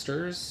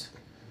tricksters.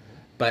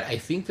 But I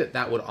think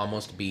that would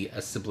almost be a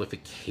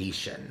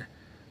simplification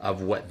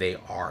of what they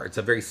are. It's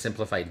a very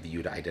simplified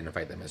view to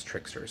identify them as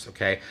tricksters,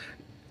 okay?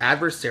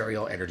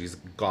 Adversarial energies,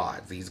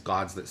 gods, these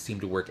gods that seem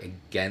to work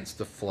against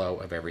the flow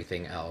of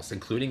everything else,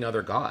 including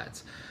other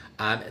gods,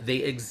 they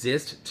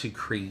exist to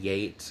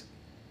create,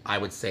 I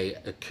would say,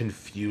 a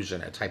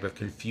type of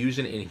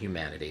confusion in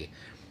humanity,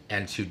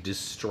 and to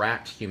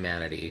distract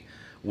humanity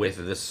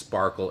with the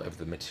sparkle of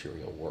the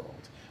material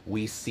world.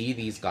 We see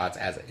these gods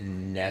as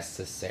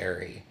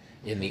necessary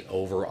in the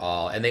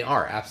overall, and they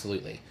are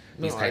absolutely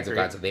these kinds of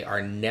gods. They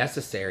are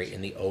necessary in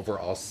the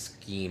overall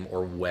scheme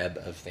or web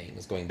of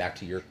things. Going back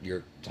to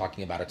you're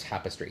talking about a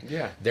tapestry.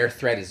 Yeah. Their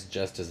thread is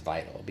just as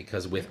vital,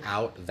 because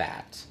without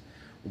that,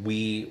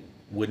 we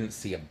wouldn't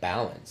see a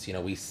balance. You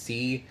know, we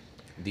see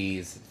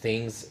these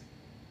things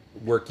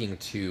working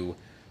to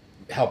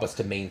help us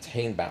to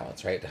maintain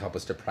balance, right? To help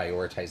us to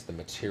prioritize the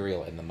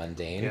material and the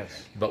mundane.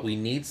 Yes. But we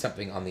need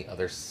something on the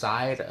other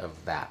side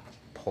of that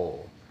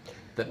pole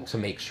to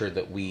make sure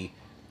that we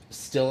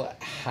still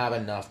have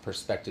enough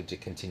perspective to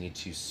continue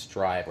to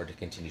strive or to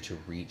continue to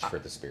reach for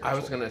the spiritual. I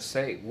was gonna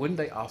say, wouldn't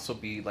they also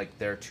be like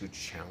there to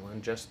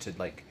challenge us to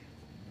like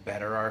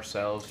better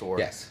ourselves, or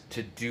Yes.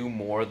 to do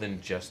more than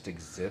just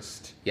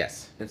exist?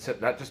 Yes. And so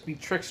not just be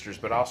tricksters,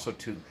 but also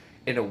to,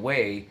 in a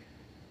way,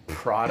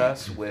 prod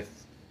us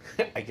with,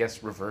 I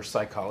guess, reverse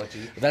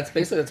psychology. That's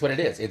what it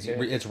is.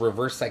 It's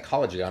reverse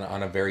psychology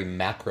on a very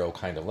macro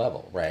kind of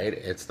level, right?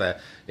 It's the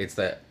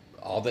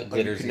all that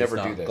glitters is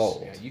not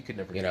gold. Yeah, you could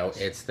never. You do know,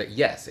 this.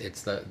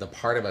 it's the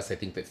part of us, I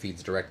think, that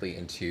feeds directly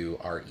into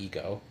our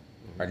ego,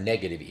 our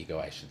negative ego,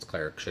 I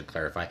should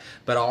clarify.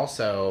 But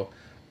also,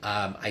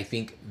 I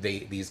think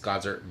these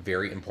gods are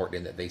very important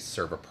in that they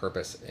serve a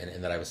purpose,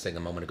 and that I was saying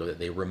a moment ago, that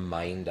they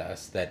remind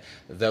us that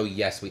though,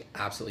 yes, we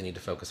absolutely need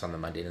to focus on the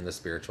mundane and the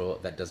spiritual,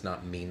 that does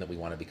not mean that we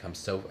want to become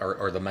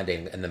or the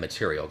mundane and the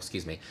material,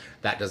 excuse me,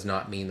 that does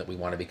not mean that we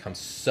want to become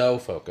so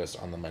focused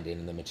on the mundane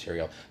and the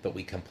material that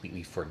we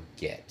completely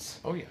forget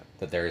Oh yeah,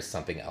 that there is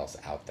something else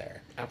out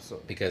there.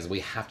 absolutely. Because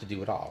we have to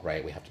do it all,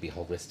 right? We have to be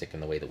holistic in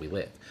the way that we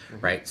live,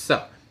 right?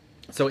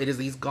 So it is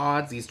these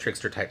gods, these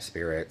trickster type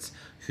spirits,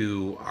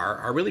 who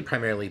are really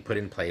primarily put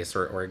in place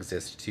or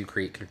exist to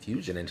create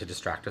confusion and to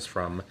distract us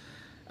from,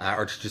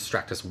 or to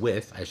distract us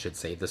with, I should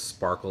say, the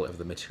sparkle of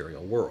the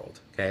material world.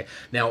 Okay.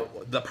 Now,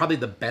 probably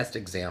the best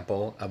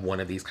example of one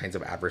of these kinds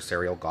of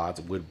adversarial gods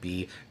would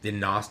be the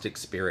Gnostic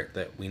spirit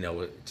that we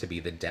know to be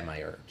the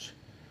demiurge.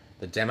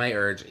 The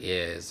demiurge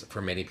is,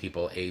 for many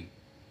people, a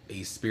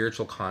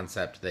spiritual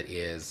concept that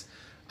is,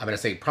 I'm going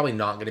to say, probably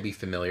not going to be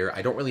familiar.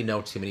 I don't really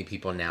know too many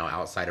people now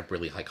outside of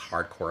really like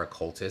hardcore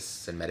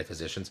occultists and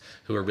metaphysicians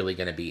who are really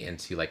going to be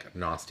into like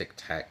Gnostic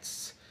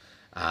texts,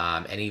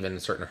 and even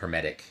certain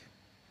Hermetic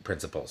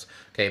principles.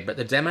 Okay, but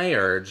the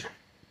demiurge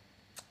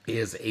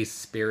is a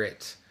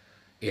spirit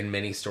in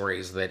many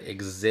stories that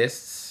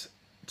exists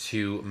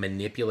to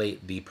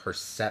manipulate the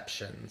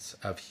perceptions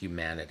of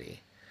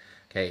humanity.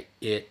 Okay,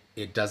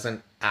 it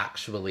doesn't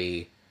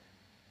actually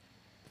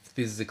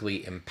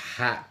physically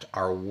impact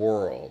our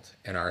world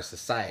and our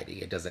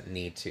society. It doesn't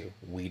need to.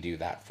 We do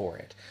that for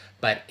it.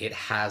 But it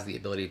has the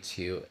ability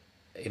to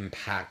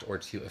impact or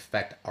to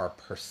affect our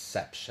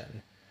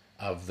perception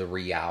of the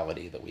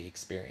reality that we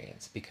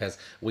experience, because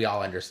we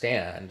all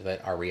understand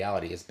that our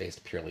reality is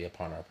based purely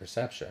upon our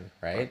perception,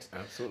 right?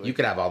 Absolutely. You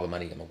could have all the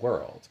money in the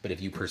world, but if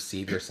you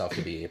perceive yourself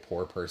to be a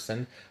poor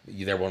person,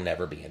 there will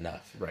never be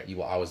enough. Right. You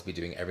will always be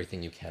doing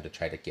everything you can to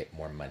try to get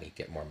more money,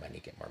 get more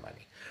money, get more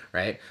money,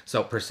 right?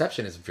 So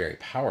perception is very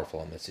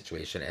powerful in this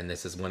situation, and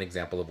this is one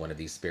example of one of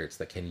these spirits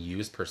that can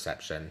use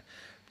perception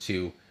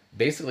to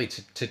basically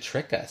to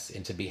trick us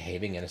into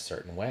behaving in a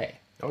certain way.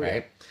 Oh,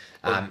 right.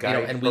 Or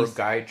guide, or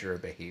guide your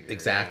behavior.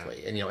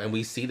 Exactly. And and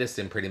we see this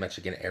in pretty much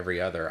again every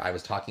other. I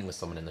was talking with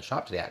someone in the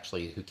shop today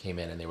actually who came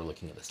in and they were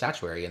looking at the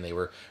statuary, and they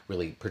were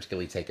really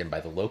particularly taken by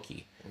the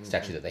Loki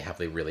statue that they have.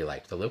 They really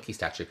liked the Loki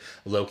statue.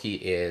 Loki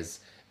is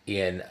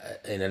in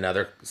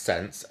another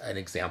sense an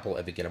example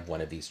of again of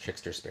one of these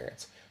trickster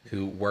spirits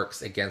who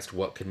works against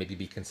what could maybe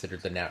be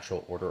considered the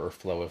natural order or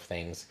flow of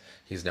things.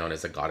 He's known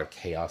as a god of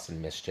chaos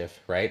and mischief,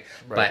 right?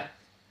 But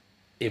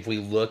if we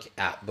look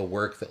at the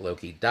work that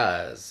Loki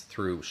does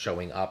through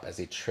showing up as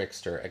a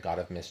trickster, a god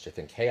of mischief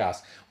and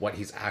chaos, what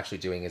he's actually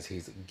doing is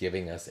he's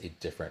giving us a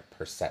different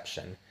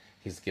perception.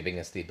 He's giving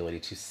us the ability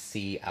to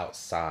see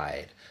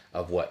outside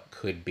of what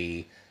could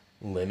be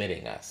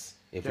limiting us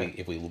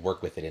if we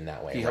work with it in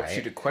that way. He helps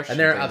you to question. And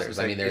there are things. others.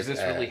 Like, I mean, there's does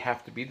this really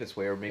have to be this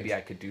way, or maybe I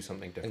could do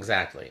something different?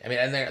 Exactly. I mean,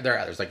 and there are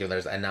others, like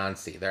there's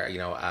Anansi, there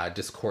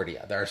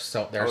Discordia. There are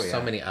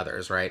so many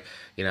others, right?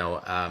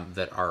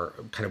 That are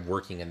kind of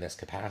working in this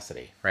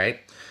capacity, right?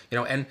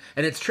 And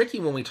it's tricky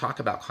when we talk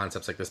about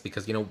concepts like this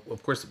because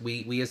of course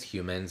we as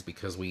humans,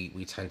 because we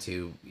tend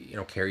to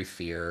carry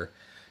fear,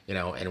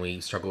 and we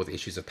struggle with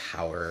issues of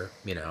power,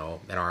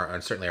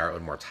 and certainly our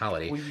own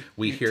mortality.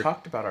 We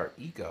talked about our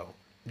ego.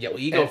 Yeah, well,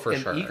 ego for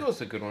sure. And ego is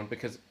a good one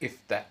because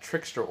if that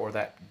trickster or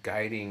that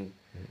guiding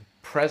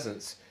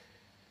presence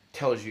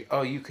tells you,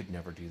 oh, you could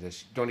never do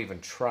this, don't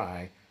even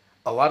try.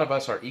 A lot of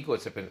us, our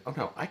egos have been, oh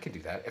no, I could do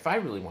that. If I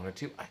really wanted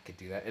to, I could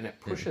do that. And it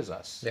pushes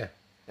us. Yeah.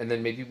 And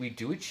then maybe we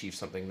do achieve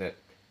something that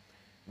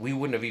we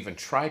wouldn't have even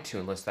tried to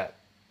unless that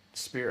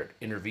spirit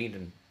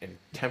intervened and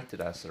tempted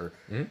us, or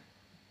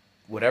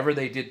whatever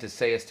they did to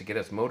say us to get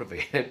us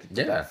motivated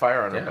to that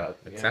fire on our butt.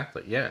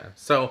 Exactly. Yeah.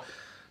 So,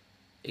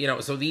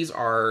 so these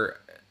are,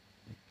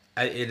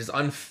 it is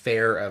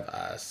unfair of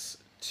us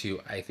to,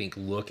 I think,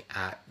 look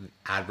at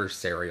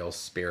adversarial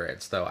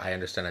spirits, though I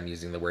understand I'm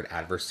using the word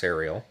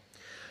adversarial.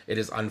 It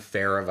is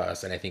unfair of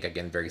us, and I think,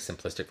 again, very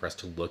simplistic for us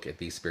to look at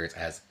these spirits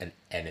as an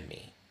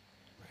enemy.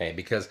 Okay?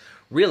 Because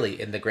really,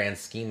 in the grand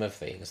scheme of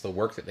things, the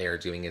work that they are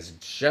doing is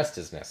just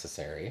as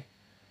necessary.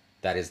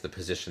 That is the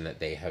position that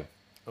they have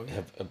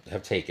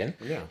taken.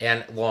 Yeah.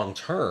 And long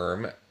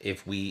term,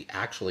 if we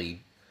actually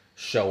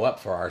show up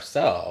for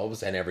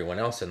ourselves and everyone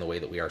else in the way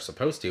that we are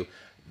supposed to,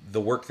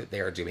 the work that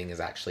they are doing is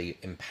actually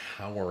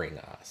empowering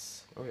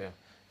us. Oh yeah.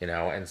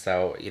 And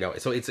so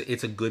so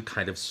it's a good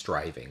kind of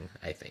striving,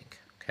 I think.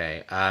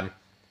 Okay.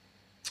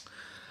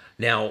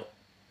 Now,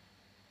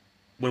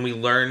 when we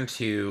learn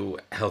to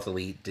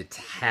healthily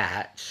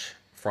detach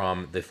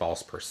from the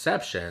false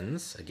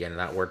perceptions, again,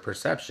 that word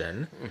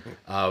perception,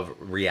 of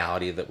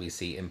reality that we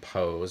see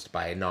imposed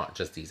by not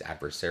just these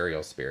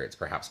adversarial spirits,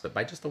 perhaps, but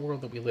by just the world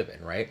that we live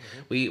in, right?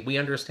 We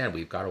understand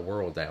we've got a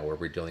world now where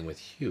we're dealing with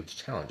huge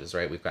challenges,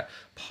 right? We've got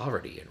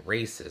poverty and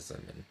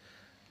racism and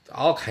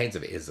all kinds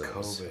of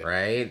isms, COVID.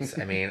 Right?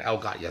 I mean, oh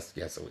God, yes,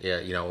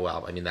 yeah,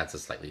 well, I mean, that's a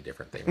slightly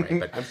different thing, right?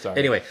 But I'm sorry.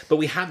 Anyway, but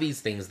we have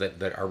these things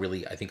that are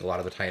really, I think, a lot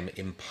of the time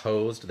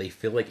imposed. They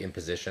feel like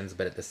impositions,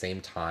 but at the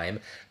same time,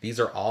 these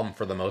are all,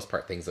 for the most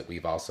part, things that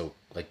we've also,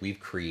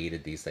 we've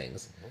created these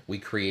things. We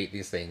create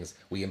these things.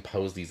 We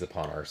impose these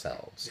upon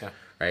ourselves. Yeah.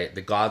 Right?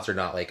 The gods are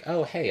not like,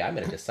 oh, hey, I'm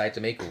going to decide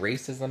to make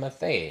racism a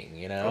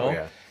thing,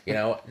 Oh,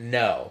 yeah.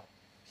 No.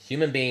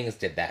 Human beings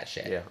did that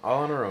shit. Yeah,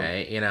 all on our own.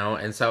 Right?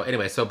 And so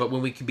anyway, but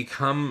when we can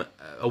become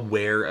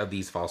aware of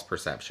these false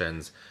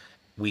perceptions,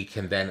 we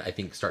can then, I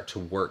think, start to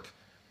work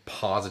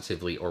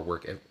positively or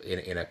work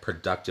in a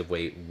productive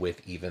way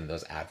with even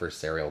those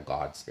adversarial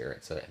god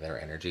spirits,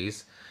 their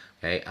energies.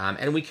 Okay.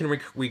 And we can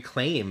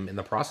reclaim in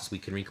the process, we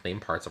can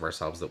reclaim parts of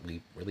ourselves that we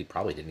really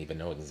probably didn't even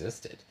know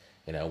existed.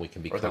 We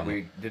can become, or that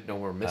we didn't know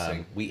we're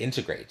missing. We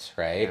integrate,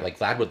 right? Yeah. Like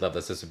Vlad would love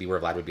this. This would be where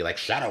Vlad would be like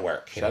shadow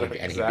work, and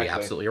he'd be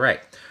absolutely right.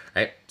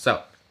 Right.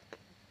 So,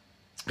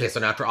 okay. So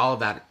now after all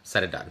of that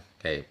said and done,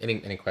 okay.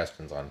 Any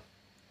questions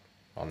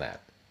on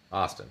that,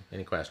 Austin?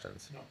 Any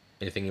questions? No.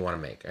 Anything you want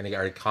to make?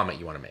 Any comment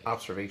you want to make?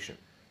 Observation.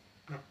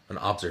 An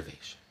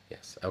observation.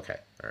 Yes. Okay.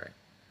 All right.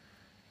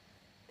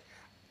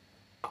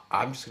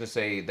 I'm just going to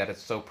say that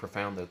it's so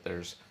profound that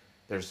there's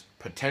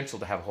potential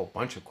to have a whole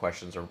bunch of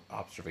questions or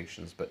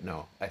observations, but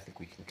no, I think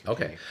we can continue.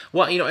 Okay.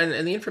 Well,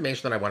 and the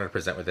information that I wanted to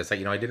present with this, I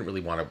didn't really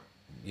want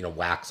to,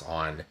 wax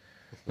on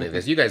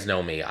this. You guys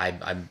know me.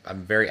 I'm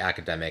very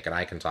academic, and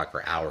I can talk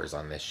for hours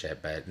on this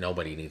shit, but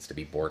nobody needs to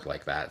be bored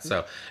like that.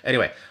 So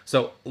anyway,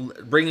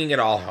 bringing it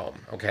all home,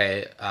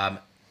 okay?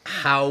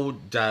 How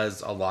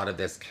does a lot of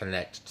this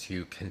connect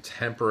to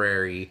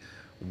contemporary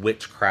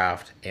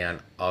witchcraft and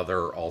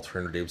other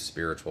alternative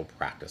spiritual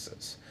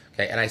practices?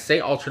 Okay, and I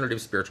say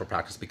alternative spiritual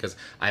practice because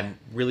I'm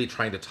really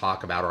trying to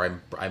talk about, or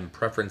I'm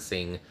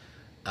preferencing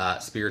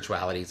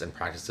spiritualities and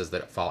practices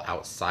that fall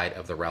outside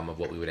of the realm of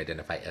what we would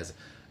identify as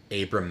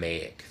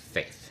Abrahamic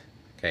faith.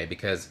 Okay,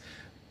 because,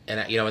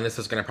 and you know, and this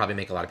is going to probably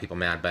make a lot of people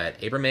mad, but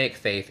Abrahamic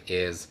faith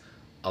is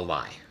a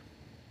lie.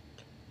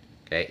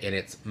 Okay, in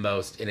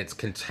its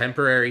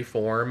contemporary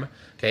form.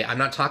 Okay, I'm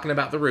not talking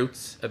about the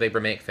roots of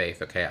Abrahamic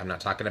faith. Okay, I'm not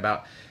talking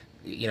about,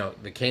 you know,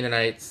 the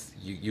Canaanites,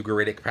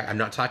 Ugaritic. I'm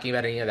not talking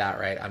about any of that,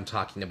 right? I'm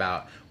talking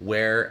about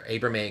where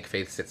Abrahamic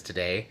faith sits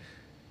today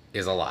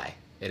is a lie.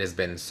 It has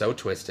been so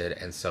twisted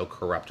and so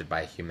corrupted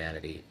by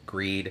humanity,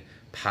 greed,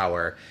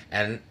 power,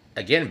 and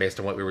again, based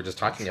on what we were just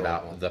talking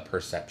about, the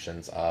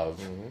perceptions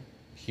of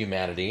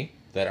humanity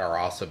that are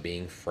also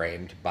being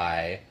framed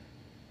by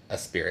a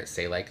spirit,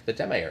 say like the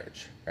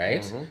demiurge,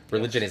 right?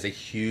 Religion is a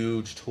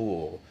huge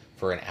tool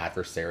for an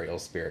adversarial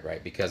spirit,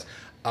 right? Because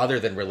other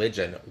than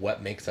religion,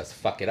 what makes us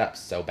fuck it up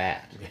so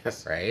bad?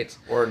 Yes. Right?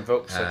 Or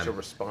invoke such a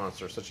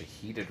response, or such a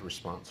heated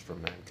response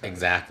from mankind.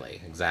 Exactly.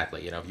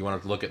 You know, if you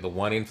want to look at the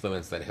one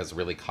influence that has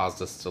really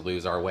caused us to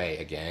lose our way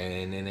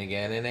again and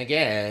again and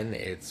again,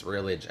 it's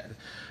religion.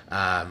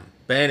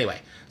 But anyway,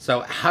 so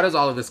how does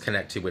all of this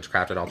connect to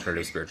witchcraft and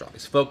alternative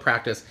spiritualities? Folk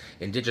practice,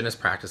 indigenous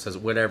practices,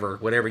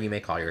 whatever you may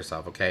call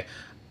yourself, okay?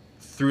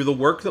 Through the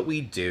work that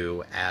we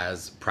do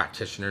as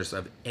practitioners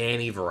of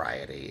any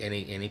variety,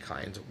 any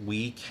kind,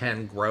 we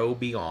can grow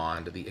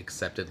beyond the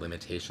accepted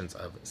limitations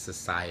of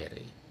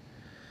society.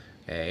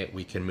 Okay?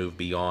 We can move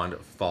beyond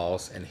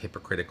false and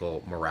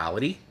hypocritical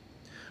morality.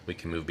 We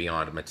can move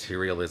beyond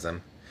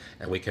materialism,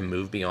 and we can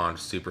move beyond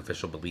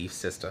superficial belief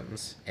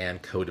systems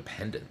and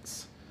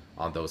codependence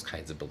on those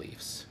kinds of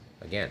beliefs.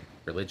 Again,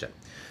 religion.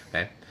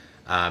 Okay?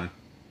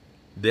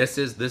 This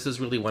is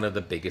really one of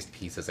the biggest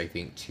pieces, I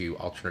think, to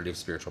alternative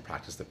spiritual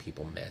practice that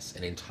people miss.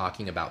 And in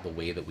talking about the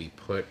way that we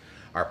put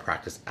our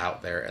practice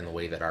out there and the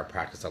way that our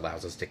practice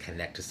allows us to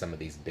connect to some of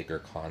these bigger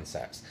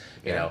concepts,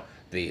 you know,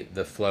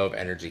 the flow of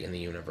energy in the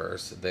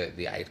universe,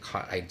 the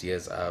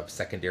ideas of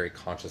secondary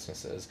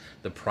consciousnesses,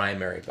 the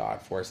primary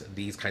God force,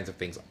 these kinds of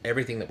things,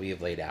 everything that we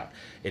have laid out,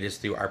 it is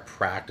through our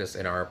practice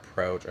and our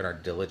approach and our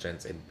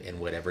diligence in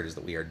whatever it is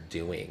that we are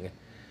doing,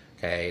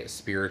 okay,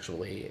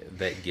 spiritually,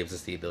 that gives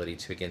us the ability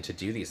to, again, to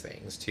do these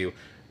things, to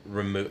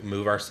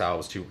remove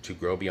ourselves, to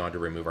grow beyond, to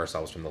remove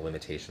ourselves from the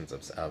limitations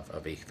of a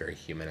very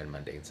human and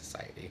mundane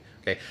society,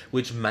 okay,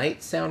 which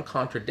might sound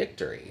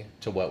contradictory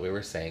to what we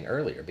were saying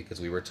earlier, because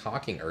we were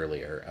talking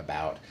earlier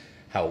about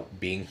how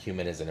being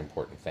human is an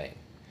important thing.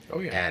 Oh,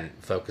 yeah. And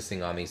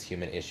focusing on these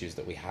human issues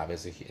that we have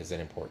is an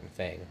important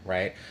thing,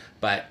 right?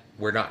 But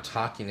we're not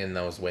talking in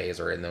those ways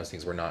or in those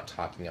things. We're not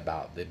talking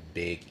about the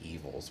big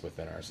evils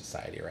within our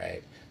society,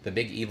 right? The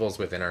big evils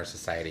within our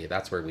society,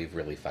 that's where we've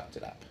really fucked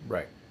it up.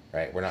 Right.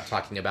 Right? We're not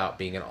talking about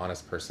being an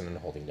honest person and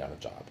holding down a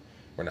job.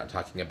 We're not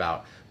talking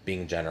about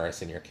being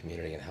generous in your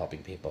community and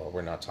helping people.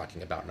 We're not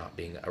talking about not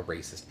being a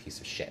racist piece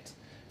of shit.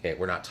 Okay,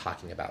 we're not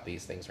talking about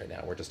these things right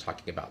now. We're just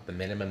talking about the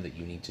minimum that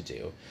you need to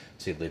do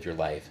to live your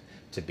life,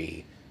 to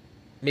be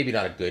maybe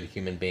not a good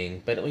human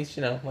being, but at least,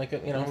 you know, like a,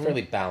 you know,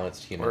 fairly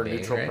balanced human being. Or a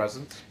neutral right?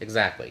 presence.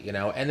 Exactly, you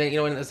know, and then, you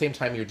know, and at the same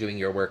time, you're doing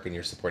your work and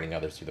you're supporting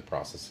others through the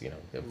process, you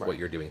know, of what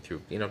you're doing through,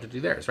 you know, to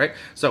do theirs, right?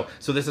 So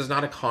this is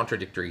not a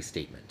contradictory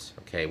statement,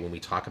 okay? When we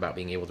talk about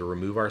being able to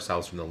remove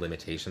ourselves from the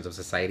limitations of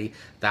society,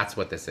 that's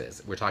what this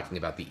is. We're talking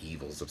about the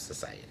evils of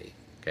society,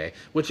 okay?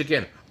 Which,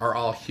 again, are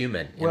all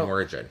human in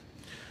origin.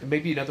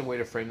 Maybe another way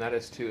to frame that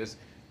is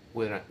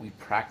when we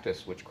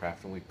practice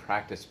witchcraft and we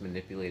practice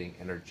manipulating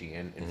energy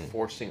and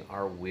enforcing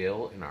our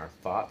will and our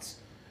thoughts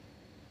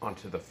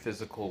onto the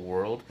physical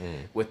world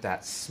with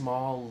that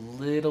small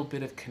little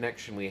bit of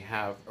connection we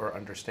have or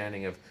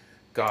understanding of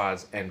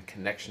God's and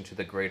connection to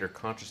the greater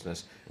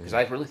consciousness. Because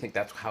I really think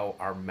that's how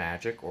our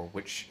magic or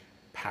witch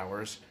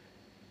powers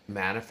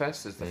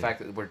manifest, is the fact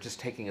that we're just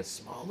taking a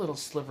small little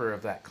sliver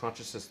of that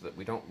consciousness that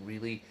we don't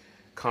really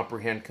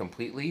comprehend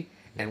completely,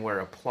 and we're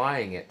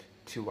applying it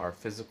to our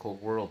physical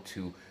world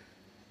to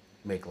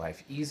make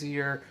life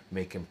easier,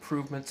 make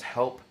improvements,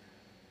 help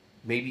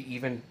maybe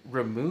even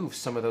remove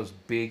some of those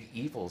big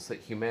evils that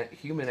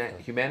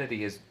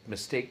humanity has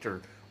mistaked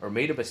or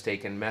made a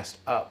mistake and messed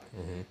up,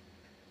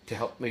 to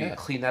help maybe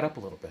clean that up a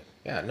little bit.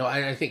 Yeah, no,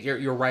 I think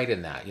you're right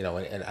in that, you know,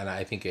 and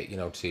I think it, you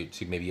know, to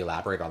maybe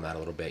elaborate on that a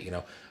little bit, you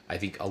know, I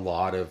think a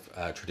lot of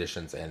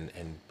traditions and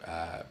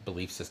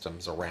belief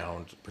systems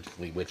around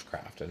particularly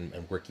witchcraft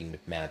and working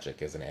with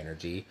magic as an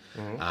energy,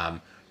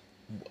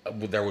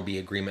 there would be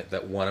agreement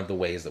that one of the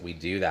ways that we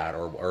do that,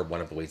 or one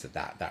of the ways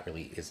that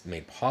really is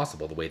made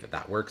possible, the way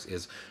that works,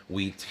 is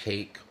we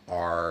take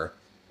our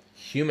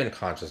human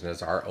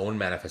consciousness, our own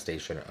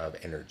manifestation of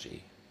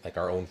energy, like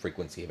our own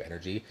frequency of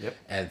energy,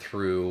 and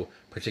through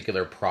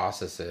particular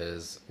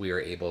processes, we are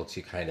able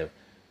to kind of,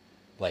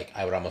 like,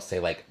 I would almost say,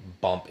 like,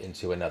 bump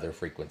into another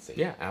frequency.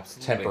 Yeah,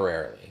 absolutely.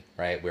 Temporarily,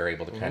 right? We're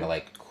able to kind of,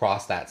 like,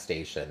 cross that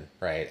station,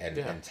 right?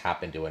 And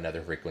tap into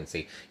another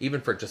frequency,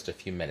 even for just a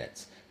few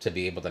minutes, to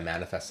be able to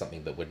manifest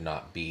something that would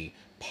not be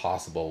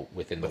possible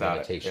within the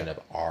limitation of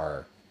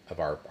our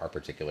our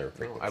particular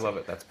frequency. I love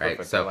it. That's Right.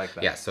 perfect. So I like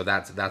that. yeah, so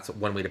that's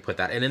one way to put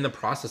that. And in the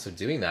process of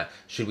doing that,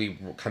 should we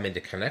come into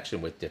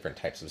connection with different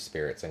types of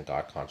spirits and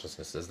God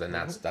consciousnesses, then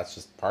that's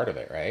just part of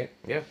it, right?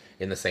 Yeah.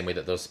 In the same way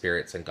that those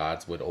spirits and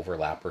gods would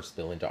overlap or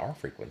spill into our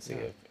frequency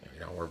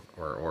of,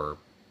 or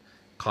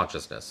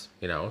consciousness,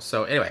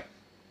 So anyway,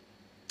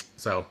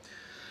 so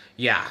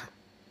yeah,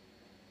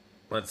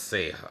 let's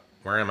see.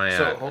 Where am I at?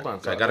 So hold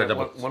on. So I got to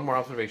double. one more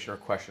observation or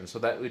question. So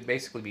that would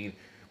basically mean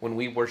when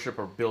we worship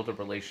or build a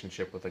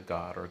relationship with a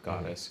god or a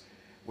goddess,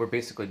 we're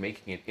basically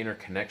making an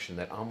interconnection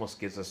that almost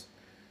gives us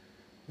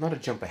not a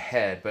jump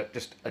ahead, but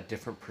just a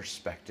different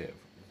perspective,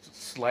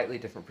 slightly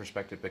different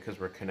perspective, because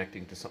we're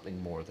connecting to something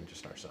more than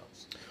just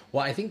ourselves.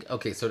 Well, I think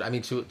so. I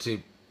mean, to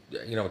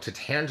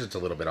tangent a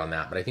little bit on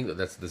that, but I think that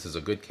this is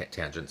a good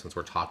tangent since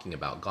we're talking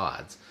about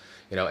gods,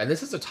 and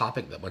this is a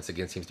topic that once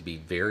again seems to be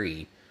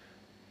very,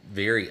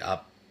 very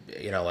up.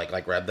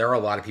 Like there are a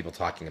lot of people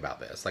talking about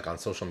this, like on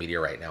social media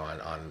right now,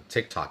 on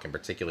TikTok in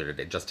particular.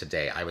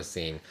 Today, I was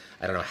seeing,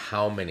 I don't know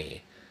how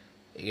many,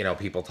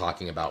 people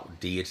talking about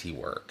deity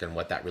work and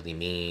what that really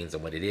means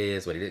and what it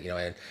is,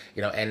 and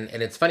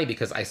it's funny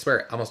because I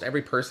swear almost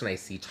every person I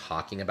see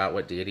talking about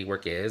what deity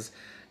work is,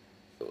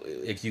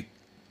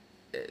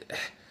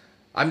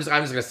 I'm just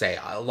gonna say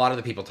a lot of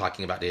the people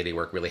talking about deity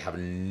work really have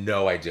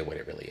no idea what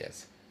it really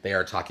is. They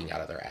are talking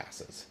out of their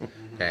asses.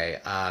 Okay,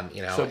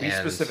 So be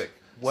specific.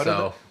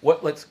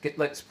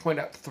 Let's point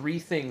out 3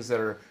 things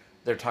that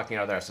they're talking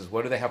out of their asses.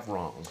 What do they have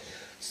wrong?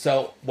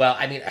 So, well,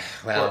 I mean,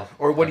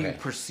 or what do you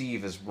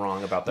perceive as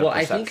wrong about their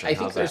perception? I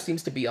think there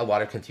seems to be a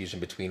lot of confusion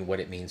between what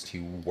it means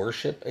to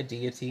worship a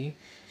deity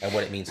and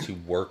what it means to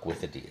work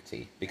with a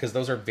deity, because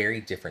those are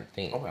very different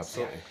things. Oh,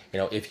 absolutely.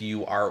 If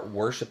you are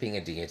worshiping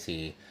a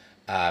deity,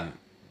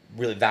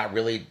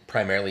 really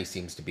primarily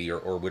seems to be,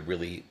 or would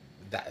really,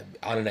 that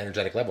on an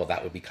energetic level,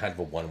 that would be kind of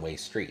a one-way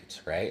street,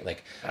 right?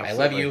 Like, absolutely. I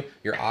love you,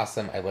 you're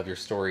awesome, I love your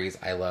stories,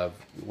 I love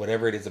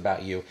whatever it is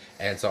about you,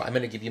 and so I'm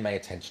going to give you my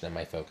attention and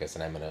my focus,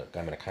 and I'm going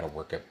to kind of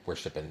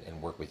worship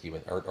and work with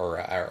you,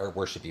 or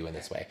worship you in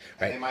this way,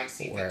 right? And they might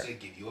see fit to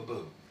give you a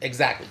boob.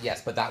 Exactly,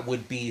 yes, but that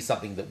would be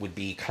something that would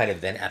be kind of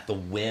then at the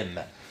whim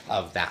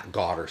of that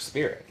god or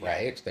spirit,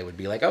 right? They would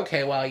be like,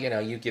 okay, well,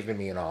 you've given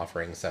me an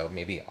offering, so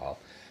maybe I'll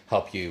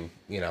help you,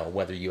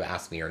 whether you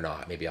ask me or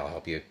not, maybe I'll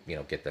help you,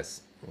 get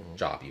this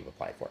job you've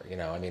applied for,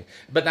 I mean,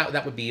 but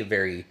that would be a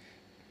very,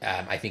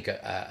 I think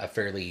a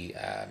fairly,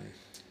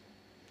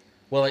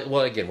 well,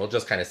 again, we'll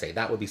just kind of say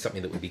that would be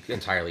something that would be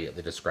entirely at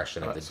the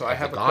discretion of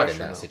the god in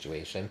that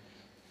situation.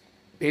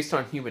 Based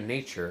on human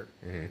nature,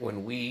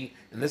 when we,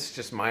 and this is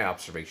just my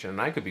observation,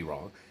 and I could be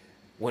wrong,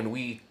 when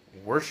we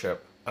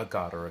worship a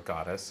god or a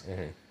goddess,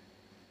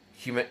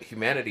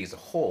 humanity as a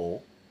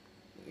whole,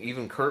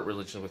 even current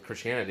religion with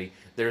Christianity,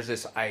 there's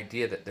this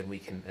idea that then we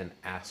can then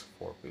ask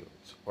for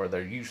boons, or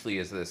there usually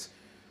is this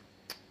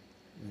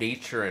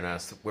nature in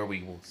us where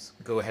we will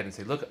go ahead and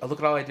say, look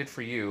at all I did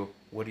for you.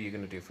 What are you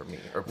going to do for me?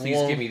 Or please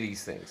give me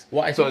these things.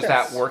 Well, so is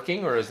that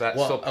working, or is that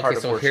still part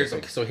of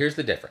worshiping? So here's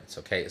the difference.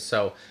 Okay,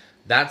 so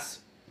that's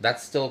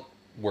still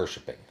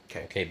worshiping.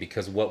 Okay,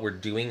 because what we're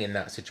doing in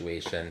that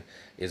situation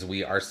is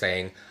we are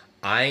saying,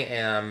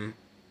 I'm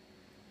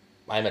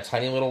a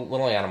tiny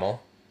little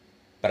animal,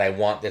 but I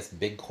want this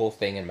big cool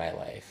thing in my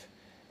life.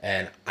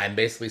 And I'm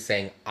basically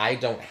saying I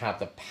don't have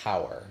the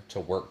power to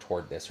work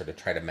toward this or to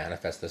try to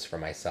manifest this for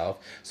myself.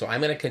 So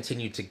I'm going to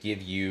continue to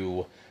give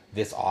you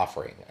this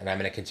offering, and I'm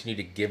going to continue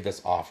to give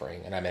this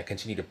offering, and I'm going to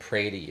continue to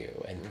pray to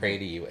you and pray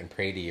to you and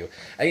pray to you.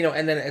 And,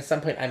 and then at some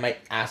point I might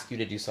ask you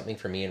to do something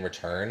for me in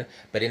return.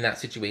 But in that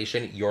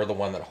situation, you're the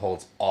one that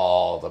holds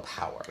all the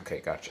power. Okay,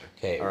 gotcha.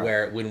 Okay, right.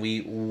 Where when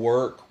we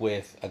work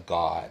with a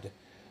god,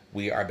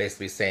 we are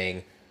basically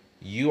saying,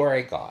 you are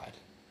a god,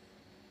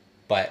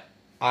 but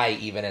I,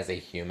 even as a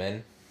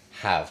human,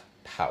 have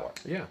power.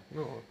 Yeah,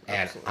 no,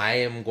 absolutely. And I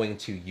am going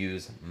to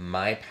use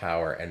my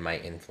power and my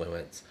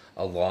influence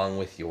along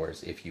with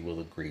yours if you will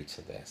agree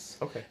to this.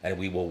 Okay. And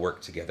we will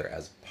work together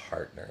as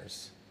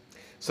partners.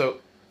 So,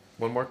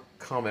 one more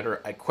comment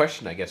or a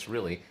question, I guess,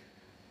 really.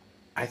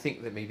 I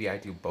think that maybe I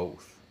do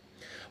both.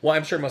 Well,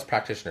 I'm sure most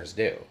practitioners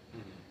do.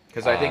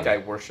 Because I think I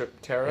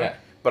worship Tara, yeah.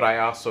 But I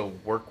also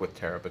work with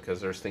Tara because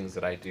there's things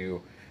that I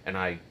do, and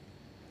I'm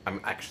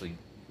actually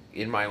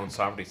in my own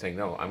sovereignty saying,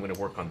 no, I'm going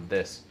to work on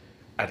this.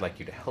 I'd like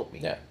you to help me.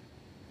 Yeah.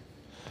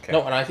 Okay.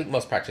 No, and I think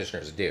most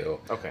practitioners do.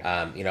 Okay.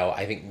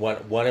 I think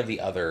one of the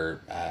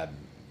other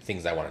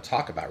things I want to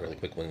talk about really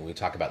quick when we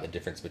talk about the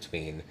difference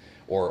between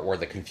or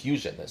the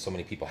confusion that so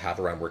many people have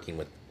around working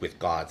with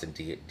gods and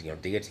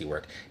deity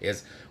work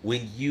is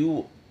when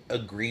you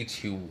agree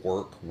to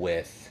work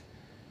with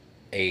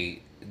a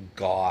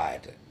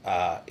god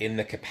in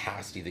the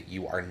capacity that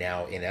you are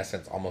now in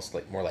essence almost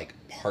like more like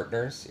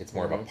partners. It's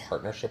more of a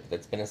partnership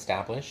that's been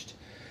established.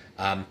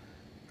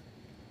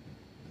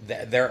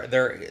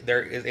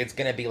 it's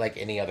going to be like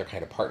any other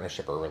kind of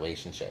partnership or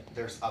relationship.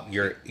 There's up.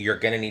 You're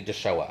going to need to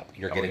show up.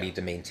 You're going to yeah. need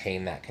to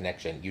maintain that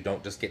connection. You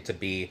don't just get to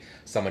be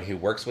someone who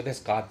works with this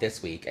god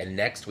this week, and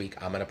next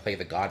week I'm going to play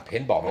the god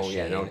pinball machine.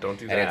 yeah, no, don't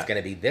do and it's that.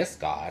 going to be this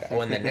god.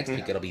 Oh, and then next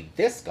week it'll be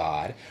this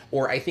god.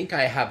 Or I think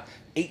I have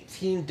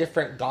 18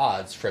 different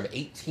gods from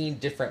 18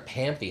 different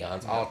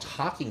pantheons all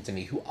talking to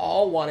me who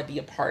all want to be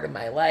a part of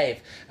my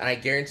life, and I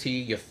guarantee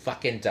you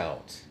fucking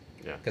don't.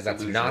 Yeah, Because that's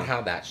delusional. not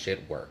how that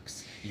shit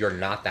works. You're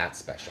not that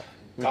special.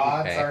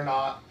 Gods Okay. are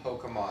not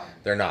Pokemon.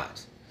 They're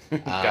not.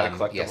 Gotta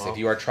collect yes, them all. if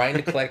you are trying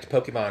to collect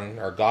Pokemon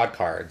or God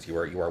cards, you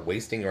are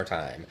wasting your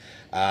time.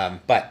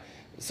 But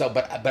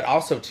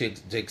also to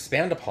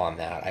expand upon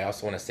that, I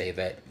also want to say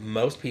that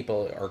most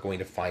people are going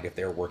to find, if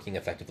they're working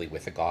effectively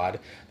with a god,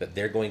 that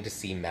they're going to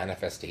see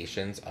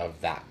manifestations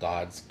of that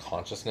god's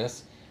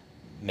consciousness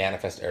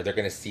manifest, or they're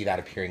going to see that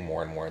appearing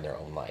more and more in their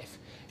own life.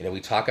 You know, we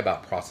talk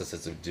about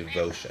processes of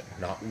devotion,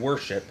 not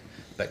worship,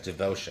 but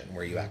devotion,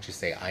 where you actually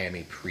say, I am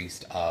a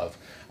priest of,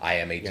 I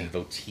am a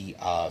devotee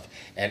of.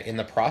 And in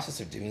the process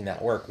of doing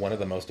that work, one of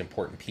the most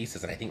important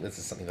pieces, and I think this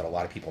is something that a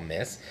lot of people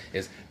miss,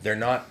 is they're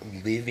not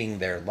living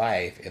their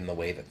life in the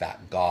way that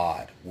that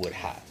God would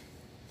have.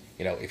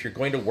 You know, if you're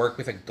going to work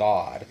with a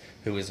God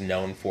who is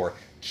known for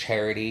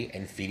charity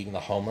and feeding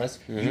the homeless,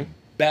 you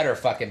better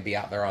fucking be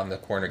out there on the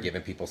corner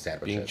giving people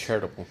sandwiches. Being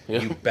charitable.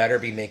 You better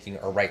be making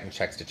or writing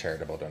checks to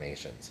charitable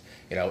donations.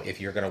 You know, if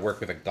you're going to work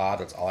with a God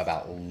that's all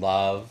about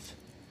love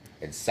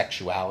and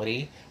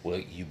sexuality, well,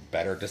 you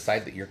better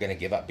decide that you're going to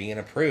give up being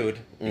a prude,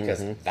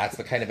 because that's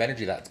the kind of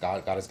energy that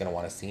God is going to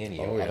want to see in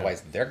you. Oh, yeah.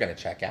 Otherwise, they're going to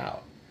check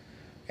out.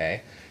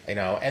 Okay, you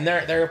know, and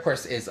there of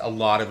course is a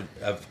lot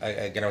of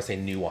again, I would say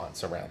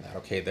nuance around that.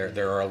 Okay,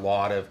 there are a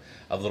lot of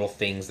little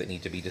things that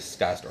need to be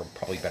discussed, or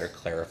probably better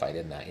clarified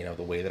in that. You know,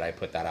 the way that I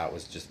put that out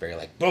was just very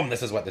like, boom,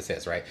 this is what this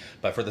is, right?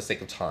 But for the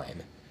sake of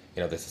time,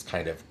 you know, this is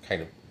kind of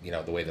you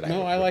know, the way that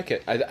I like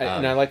it.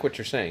 And I like what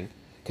you're saying,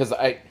 because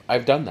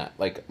I've done that.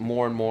 Like,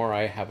 more and more,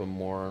 I have a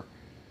more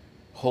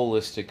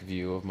holistic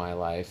view of my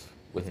life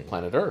with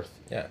planet Earth.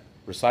 Yeah.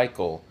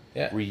 Recycle.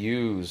 Yeah.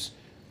 Reuse.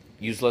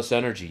 Use less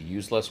energy.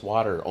 Use less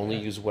water. Only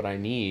use what I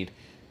need,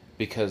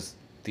 because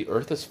the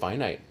Earth is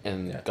finite,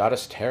 and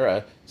Goddess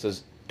Terra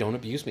says, "Don't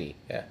abuse me."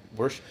 Yeah.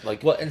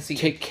 Like, Well, and see,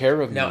 take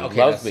care of now, me. okay,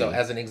 Love so me.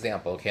 as an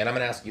example, okay, and I'm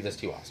going to ask you this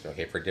too, Austin,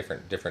 okay, for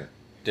different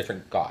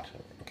God,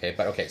 okay,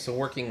 but okay, so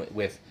working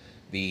with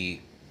the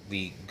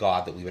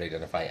God that we would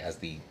identify as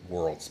the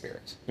world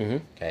spirit,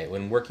 okay,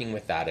 when working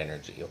with that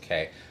energy,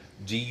 okay,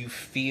 do you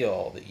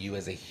feel that you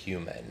as a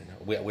human,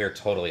 we're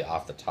totally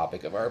off the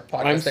topic of our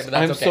podcast, but that's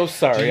I'm okay. so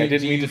sorry. I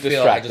didn't mean to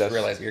distract I just us.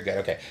 realized you're good.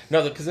 Okay,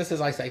 no, because this is,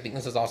 I think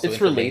this is also It's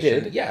information.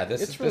 related. Yeah,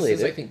 this It's is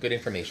related. I think good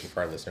information for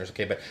our listeners.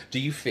 Okay, but do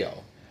you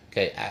feel,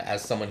 okay,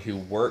 as someone who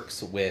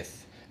works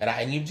with,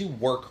 and you do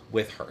work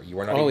with her. You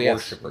are not a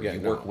worshiper. Yeah,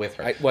 you no. work with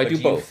her. I But do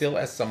you both. feel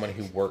as someone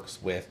who works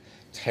with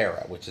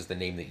Terra, which is the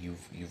name that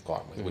you've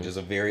gone with, which is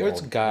a very Well, old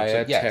it's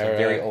Gaia, it's a Terra,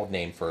 very old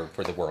name for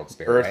the world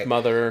spirit, Earth right?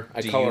 Mother.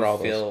 I call her all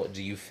those.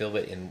 Do you feel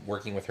that in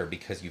working with her,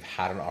 because you've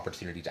had an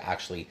opportunity to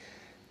actually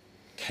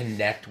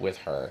connect with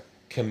her,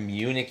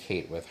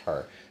 communicate with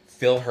her,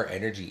 feel her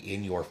energy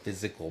in your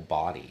physical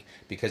body,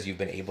 because you've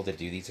been able to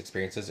do these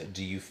experiences,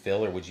 do you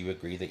feel, or would you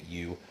agree that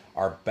you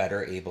are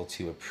better able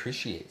to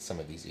appreciate some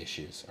of these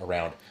issues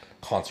around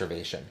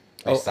conservation,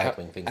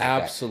 recycling, things like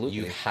absolutely. that?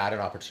 You've had an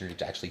opportunity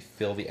to actually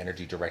feel the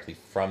energy directly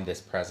from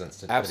this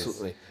presence.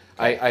 Absolutely.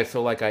 I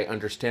feel like I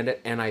understand it,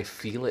 and I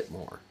feel it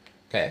more.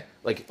 Okay.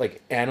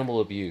 Like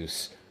animal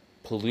abuse,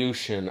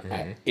 pollution,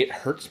 it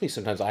hurts me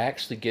sometimes. I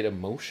actually get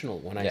emotional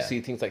when I see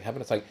things like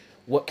happen. It's like,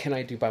 what can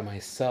I do by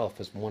myself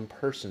as one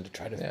person to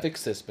try to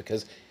fix this,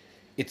 because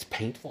it's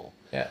painful.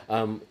 Yeah.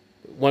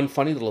 One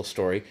funny little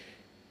story,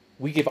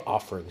 we give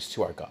offerings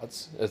to our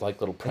gods as like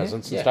little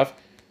presents and stuff.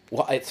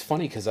 Well, it's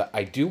funny because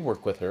I do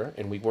work with her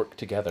and we work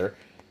together.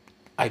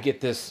 I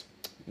get this,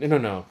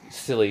 no,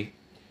 silly.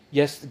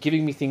 Yes,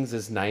 giving me things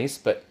is nice,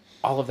 but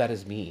all of that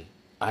is me.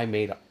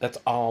 That's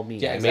all me.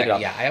 Yeah, I made it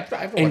up. Yeah,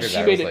 I've And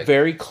she made it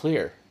very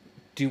clear.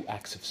 Do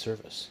acts of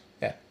service.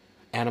 Yeah.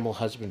 Animal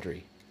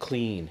husbandry.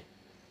 Clean.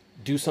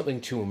 Do something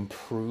to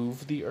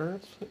improve the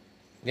earth.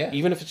 Yeah.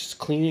 Even if it's just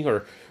cleaning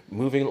or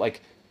moving,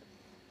 like,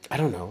 I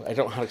don't know. I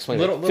don't know how to explain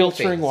it. Little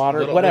Filtering things. water,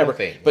 Little whatever.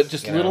 things, but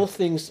just you know? little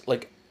things,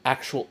 like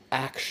actual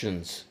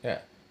actions. Yeah.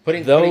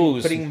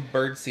 Those- Putting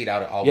bird seed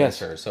out all Yes.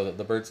 winter so that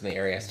the birds in the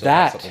area still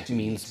have something That to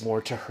means eat.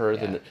 more to her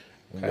than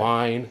Okay.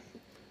 wine,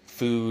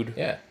 food,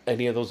 Yeah.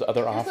 any of those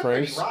other Here's a pretty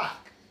offerings. rock.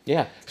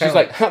 Yeah. Kinda She's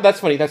like, huh, that's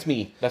funny. That's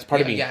me. That's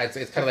part of me. Yeah, it's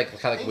kind of like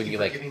Thank when you you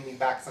for like. giving me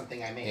back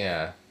something I made.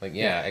 Yeah, like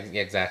yeah,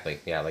 exactly.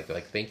 Yeah, like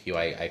thank you.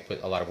 I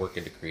put a lot of work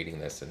into creating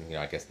this, and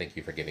I guess thank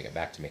you for giving it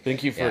back to me.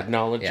 Thank you for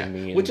acknowledging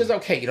me. Which is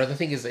okay. The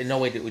thing is, in no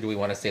way do we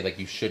want to say like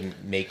you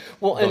shouldn't make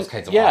Well, those and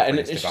kinds of yeah, offerings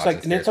and to it's just gods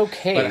like, and it's spirits.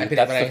 okay. But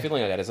That's the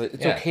feeling I got. Is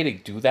it's Yeah. okay to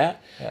do that.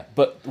 Yeah.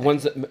 But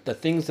the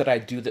things that I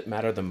do that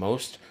matter the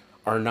most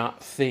are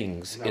not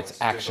things. No, it's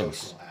it's actions.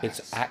 devotional It's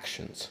acts.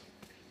 actions.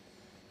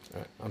 All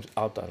right,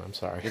 I'm done. I'm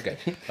sorry. You're good.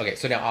 Okay,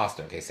 so now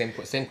Austin. Okay, same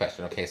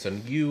question. Okay, so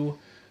you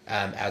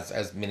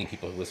as many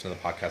people who listen to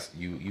the podcast,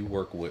 you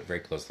work very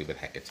closely with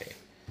Hecate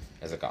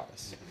as a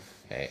goddess.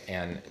 Okay,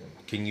 and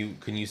can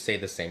you say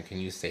the same? Can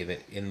you say that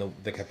in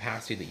the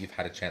capacity that you've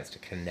had a chance to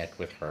connect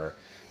with her,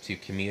 to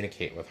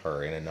communicate with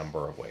her in a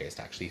number of ways,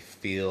 to actually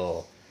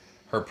feel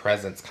her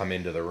presence come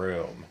into the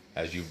room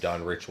as you've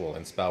done ritual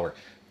and spell work,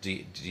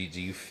 do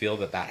you feel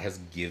that has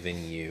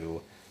given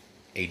you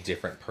a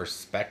different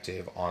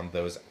perspective on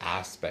those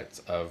aspects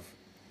of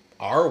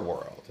our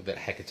world that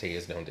Hecate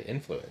is known to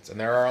influence? And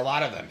there are a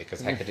lot of them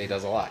because Hecate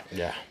does a lot.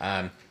 Yeah.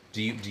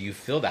 Do you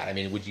feel that? I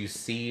mean, would you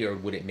see, or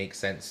would it make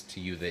sense to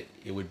you that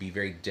it would be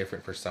very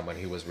different for someone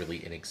who was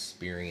really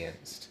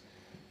inexperienced,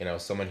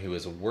 someone who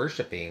is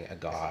worshiping a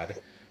god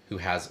who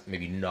has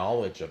maybe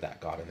knowledge of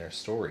that god in their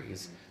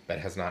stories, but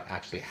has not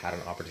actually had an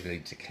opportunity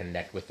to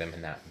connect with them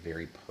in that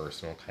very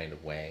personal kind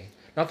of way?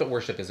 Not that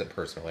worship isn't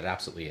personal, it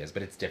absolutely is,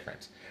 but it's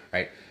different,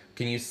 right?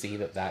 Can you see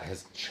that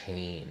has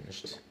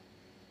changed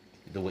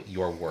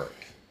your work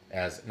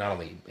as not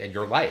only in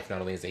your life,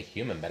 not only as a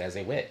human, but as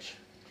a witch?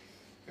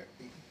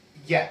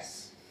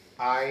 Yes,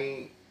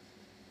 it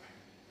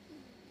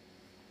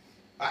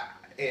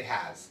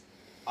has.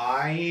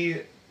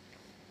 I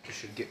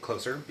should get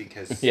closer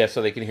because Yeah,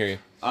 so they can hear you.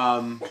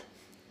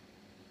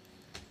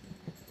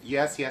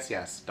 Yes,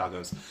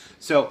 doggos.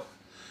 So,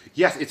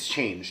 yes, it's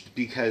changed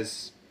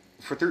because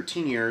for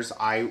 13 years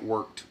I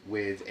worked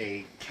with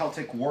a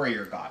Celtic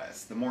warrior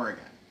goddess, the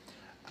Morrigan.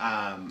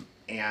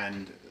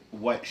 And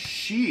what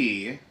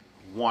she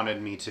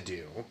wanted me to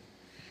do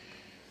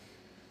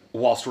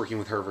whilst working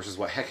with her versus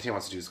what Hecate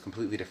wants to do is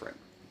completely different.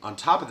 On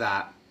top of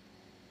that,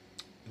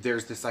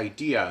 there's this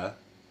idea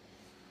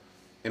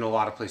in a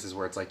lot of places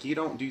where it's like, you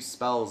don't do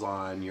spells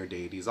on your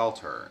deity's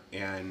altar.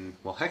 And,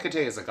 well, Hecate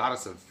is a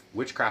goddess of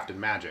witchcraft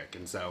and magic,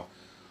 and so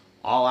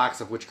all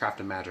acts of witchcraft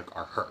and magic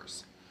are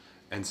hers.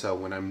 And so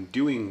when I'm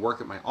doing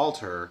work at my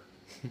altar,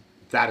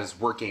 that is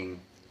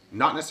working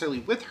not necessarily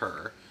with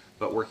her,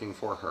 but working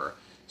for her.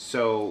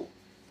 So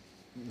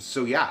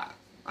yeah,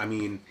 I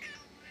mean,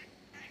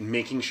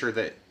 making sure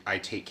that I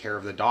take care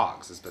of the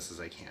dogs as best as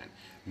I can.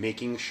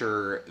 Making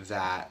sure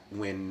that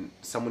when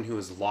someone who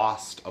is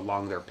lost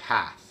along their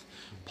path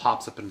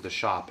pops up into the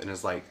shop and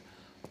is like,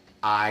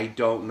 I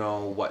don't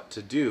know what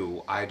to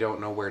do. I don't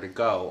know where to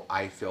go.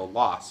 I feel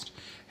lost.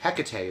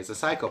 Hecate is a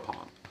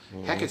psychopomp.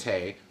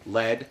 Hecate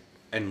led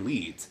and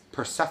leads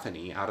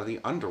Persephone out of the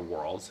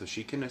underworld so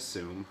she can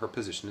assume her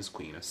position as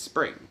Queen of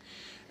Spring.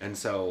 And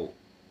so,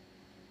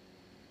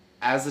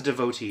 as a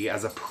devotee,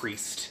 as a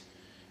priest,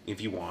 if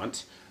you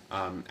want,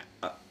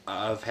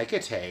 of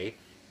Hecate,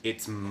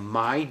 it's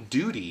my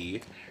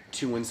duty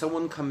to, when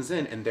someone comes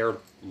in and they're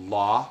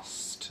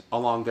lost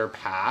along their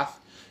path,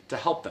 to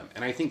help them.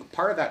 And I think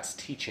part of that's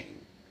teaching,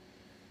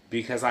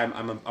 because I'm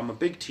a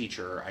big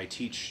teacher. I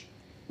teach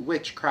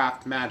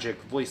witchcraft,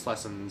 magic, voice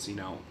lessons.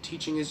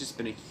 Teaching has just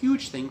been a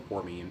huge thing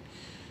for me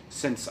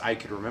since I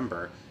could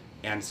remember.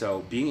 And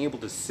so being able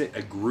to sit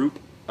a group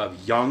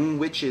of young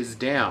witches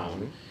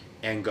down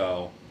and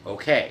go,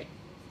 okay,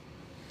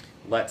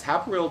 let's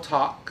have real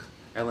talk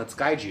and let's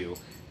guide you,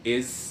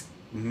 is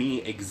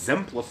me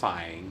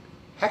exemplifying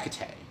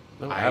Hecate.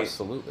 No,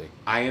 absolutely.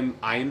 I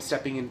am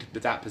stepping into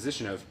that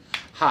position of,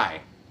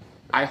 hi,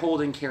 I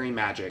hold and carry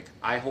magic.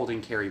 I hold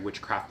and carry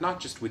witchcraft, not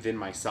just within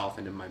myself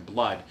and in my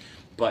blood,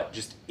 but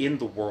just in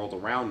the world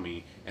around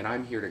me, and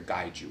I'm here to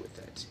guide you with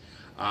it.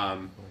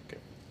 Okay.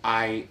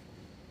 I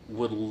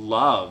would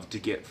love to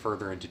get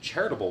further into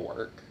charitable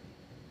work.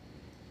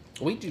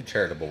 We do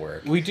charitable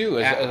work. We do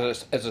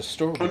as a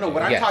store. Oh no,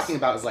 what I'm Yes. talking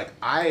about is like,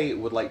 I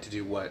would like to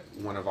do what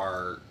one of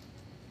our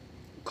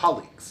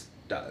colleagues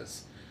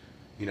does.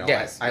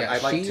 Yes,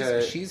 I'd like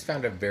to. She's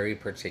found a very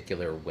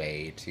particular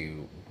way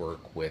to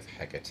work with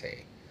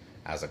Hecate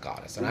as a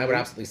goddess, and I would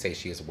absolutely say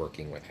she is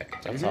working with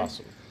Hecate. That's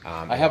awesome.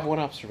 Um, I have one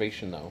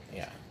observation though.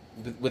 Yeah.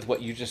 With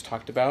what you just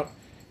talked about,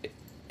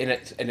 and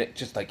it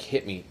just like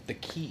hit me. The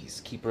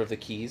keys, keeper of the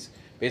keys.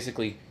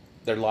 Basically,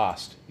 they're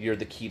lost. You're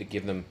the key to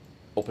give them,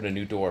 open a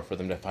new door for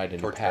them to find a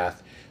new Toward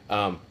path.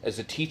 As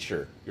a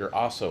teacher, you're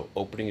also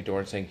opening a door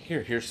and saying,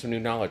 here's some new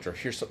knowledge, or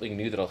here's something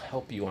new that'll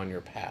help you on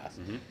your path.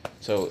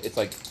 So it's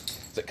like,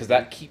 because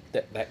that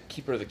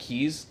keeper of the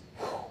keys,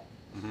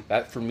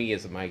 that for me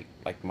is my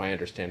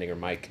understanding or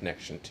my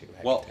connection to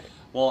Hecate.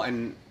 Well,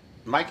 and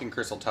Mike and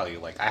Chris will tell you,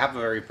 like, I have a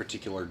very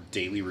particular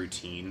daily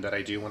routine that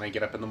I do when I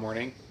get up in the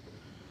morning.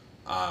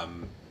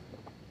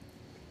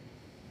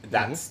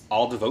 That's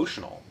all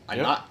devotional. I'm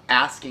Yep. not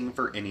asking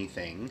for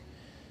anything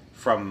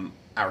from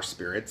our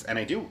spirits, and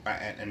I do.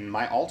 And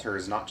my altar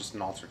is not just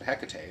an altar to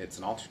Hecate; it's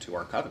an altar to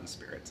our coven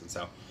spirits. And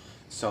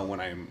so when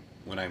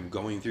I'm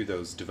going through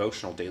those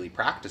devotional daily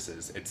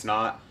practices, it's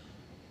not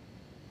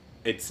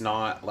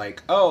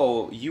like,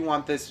 oh, you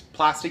want this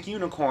plastic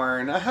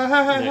unicorn.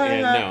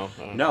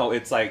 No,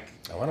 it's like,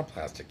 I want a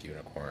plastic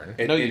unicorn.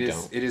 No, you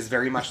don't. It is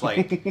very much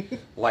like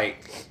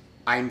like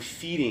I'm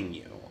feeding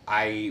you.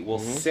 I will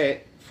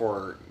sit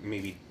for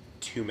maybe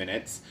 2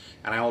 minutes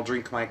and I will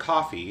drink my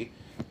coffee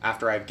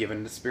after I've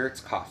given the spirits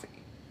coffee.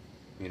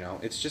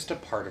 It's just a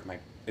part of my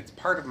It's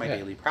part of my Yeah.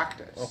 daily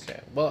practice. Okay.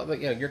 Well,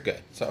 you're good.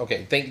 So,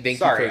 okay. Thank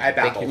Sorry, you for, I thank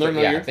babbled. you for,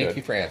 No, yeah, you're thank good.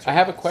 you for answering. I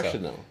have a that.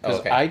 question So- though, Oh, because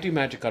okay. I do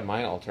magic on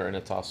my altar, and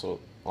it's also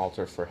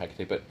altar for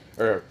Hecate,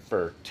 or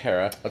for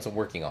Tara. That's a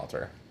working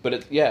altar. But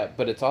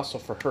it's also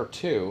for her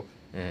too.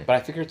 Mm. But I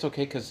figure it's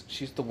okay because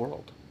she's the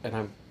world, and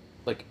I'm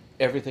like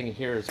everything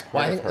here is part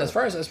Well, I of think her.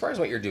 as far as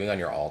what you're doing on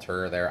your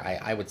altar there,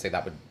 I would say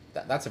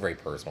that's a very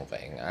personal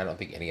thing. I don't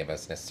think any of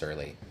us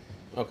necessarily.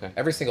 Okay.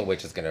 Every single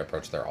witch is going to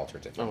approach their altar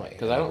differently. Oh,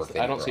 'cause and I the don't- work they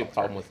I do don't with see a their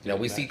problem altar. with You know,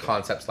 we doing see that.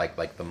 concepts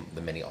like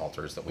the many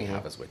altars that we Mhm.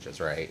 have as witches,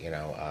 right?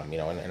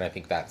 And I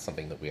think that's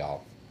something that we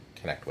all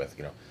connect with.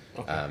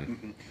 Okay.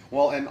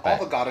 Well, and all But-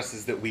 the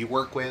goddesses that we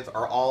work with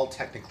are all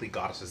technically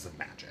goddesses of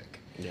magic.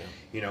 Yeah.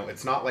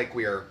 It's not like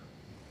we're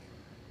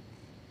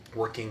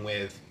working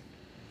with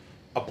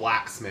a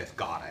blacksmith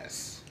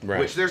goddess. Right.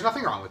 Which there's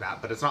nothing wrong with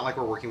that, but it's not like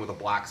we're working with a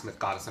blacksmith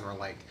goddess and we're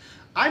like,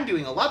 I'm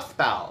doing a love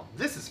spell.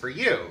 This is for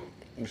you.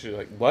 And she's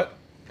like, "What?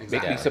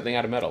 Exactly. Make me something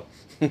out of metal."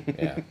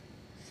 Yeah.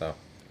 So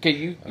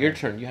Okay, your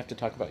turn. You have to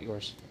talk about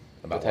yours.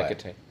 About with what?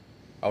 Hecate.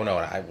 Oh no,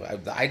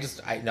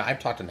 I've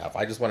talked enough.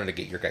 I just wanted to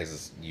get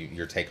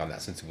your take on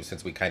that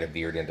since we kind of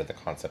veered into the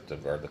concept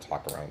of or the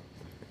talk around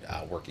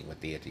working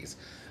with deities.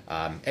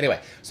 Anyway,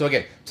 so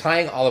again,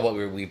 tying all of what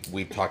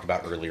we've talked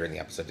about earlier in the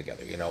episode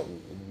together.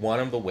 One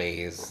of the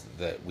ways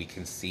that we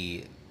can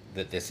see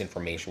that this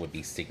information would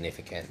be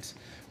significant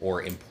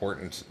or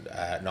important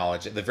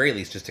knowledge, at the very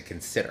least, just to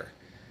consider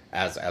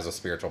as a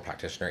spiritual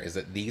practitioner, is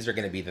that these are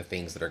going to be the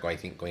things that are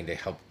going to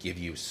help give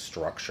you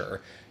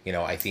structure.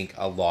 I think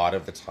a lot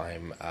of the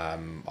time,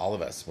 all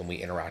of us, when we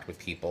interact with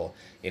people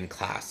in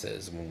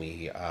classes, when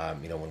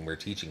when we're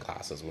teaching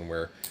classes, when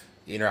we're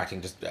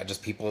interacting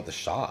just people at the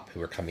shop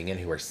who are coming in,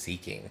 who are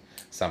seeking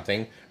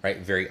something, right?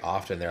 Very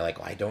often they're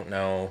like, I don't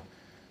know,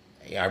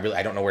 I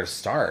don't know where to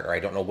start, or I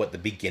don't know what the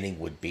beginning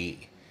would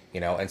be.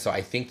 And so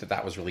I think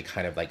that was really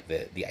kind of like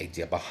the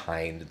idea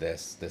behind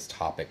this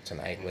topic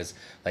tonight was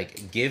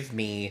like, give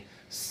me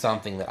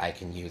something that I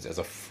can use as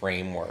a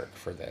framework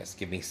for this.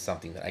 Give me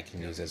something that I can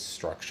use as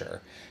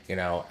structure,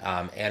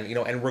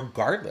 and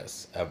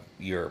regardless of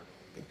your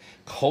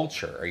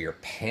culture or your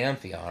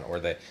pantheon or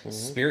the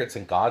spirits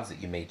and gods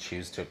that you may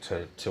choose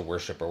to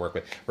worship or work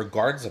with,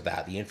 regardless of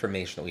that, the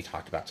information that we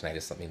talked about tonight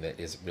is something that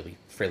is really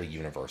fairly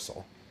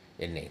universal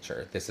in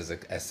nature. This is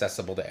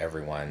accessible to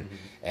everyone.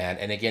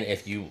 And again,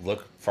 if you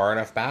look far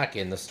enough back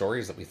in the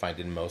stories that we find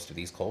in most of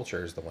these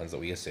cultures, the ones that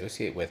we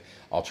associate with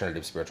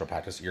alternative spiritual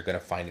practice, you're going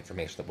to find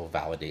information that will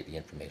validate the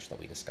information that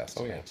we discussed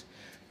tonight.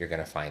 You're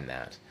going to find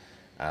that.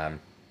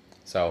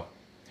 So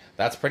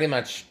that's pretty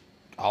much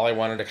all I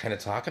wanted to kind of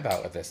talk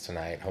about with this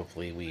tonight.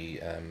 Hopefully we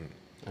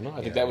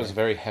I think that was a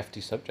very hefty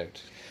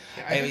subject.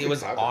 it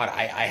was odd.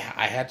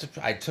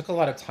 I took a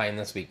lot of time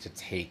this week to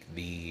take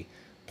the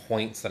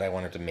points that I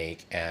wanted to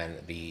make and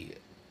the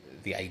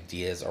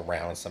ideas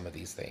around some of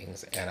these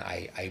things, and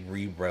I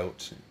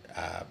rewrote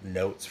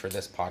notes for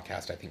this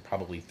podcast, I think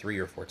probably 3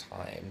 or 4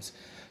 times,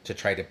 to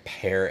try to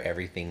pare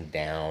everything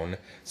down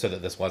so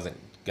that this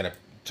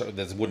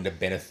wouldn't have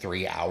been a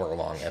 3-hour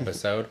long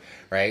episode,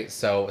 right?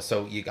 So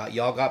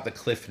y'all got the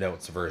Cliff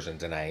Notes version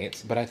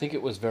tonight. But I think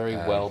it was very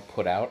well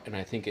put out, and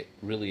I think it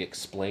really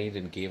explained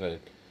and gave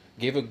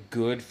a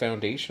good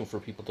foundation for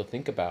people to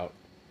think about.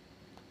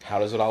 How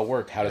does it all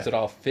work? How does it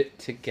all fit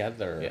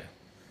together? Yeah.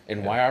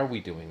 And why are we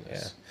doing Yeah.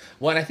 this?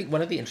 Well, and I think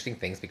one of the interesting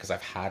things, because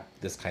I've had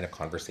this kind of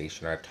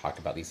conversation, or I've talked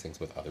about these things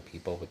with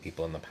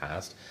people in the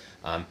past,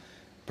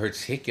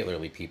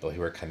 particularly people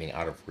who are coming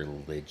out of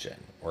religion,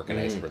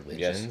 organized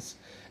religions,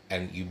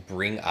 and you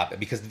bring up,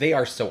 because they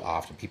are so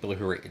often, people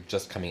who are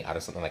just coming out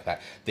of something like that,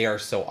 they are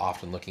so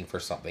often looking for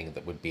something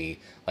that would be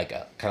like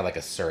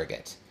a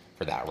surrogate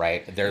for that,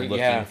 right? They're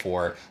looking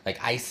for, like,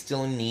 I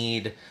still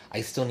need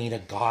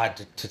a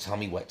god to tell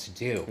me what to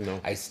do.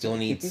 No. I still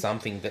need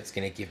something that's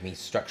going to give me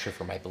structure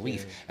for my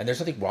belief. And there's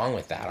nothing wrong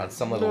with that. On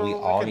some level, we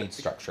all need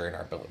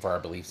structure for our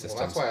belief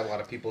systems. Well, that's why a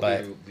lot of people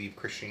who leave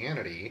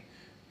Christianity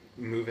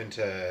move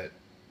into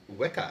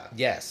Wicca.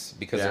 Yes,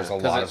 because Yeah, there's a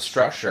 'cause lot of it's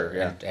structure,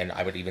 structure, and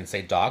I would even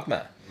say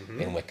dogma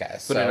in Wicca.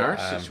 But So, in our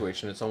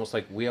situation, it's almost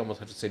like we almost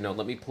have to say, no,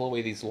 let me pull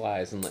away these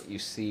lies and let you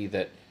see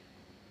that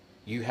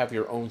you have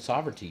your own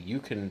sovereignty. You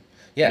can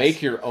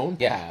make your own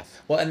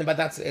path. Well, and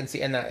that's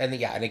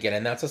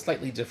and that's a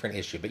slightly different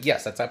issue. But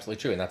yes, that's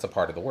absolutely true, and that's a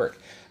part of the work.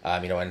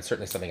 And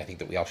certainly something I think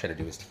that we all try to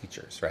do as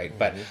teachers, right?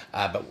 But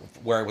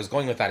where I was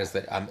going with that is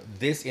that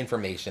this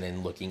information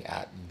and looking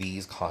at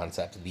these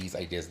concepts, these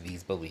ideas,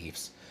 these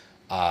beliefs,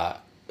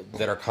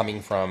 that are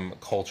coming from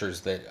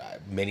cultures that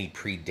many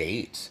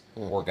predate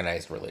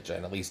organized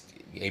religion, at least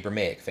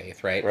Abrahamic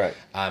faith, right? Right.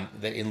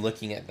 That in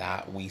looking at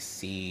that, we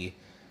see,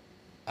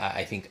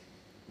 I think,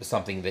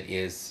 something that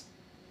is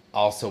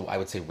also, I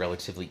would say,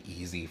 relatively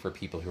easy for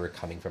people who are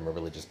coming from a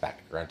religious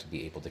background to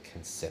be able to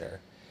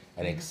consider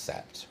and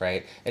accept,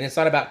 right? And it's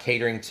not about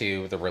catering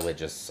to the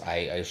religious. I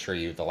assure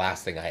you, the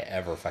last thing I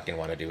ever fucking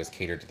want to do is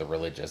cater to the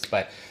religious.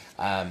 But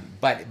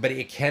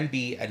it can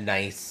be a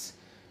nice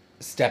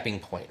stepping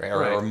point, right?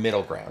 Or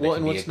middle ground. Well,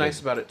 and what's nice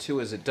about it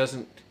too is it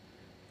doesn't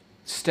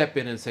step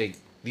in and say,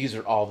 these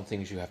are all the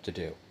things you have to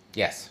do.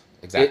 Yes,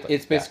 exactly.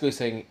 It's basically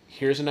saying,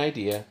 here's an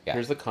idea, Yeah.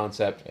 here's the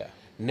concept. Yeah.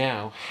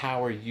 Now,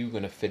 how are you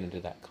going to fit into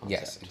that concept?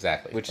 Yes,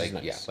 exactly. Which like, is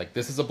nice. Yeah, like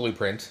this is a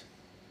blueprint.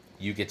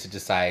 You get to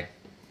decide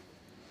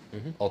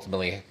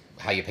ultimately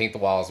how you paint the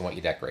walls and what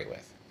you decorate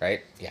with,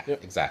 right? Yeah,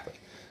 Yep. exactly.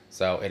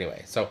 So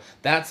anyway, so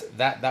that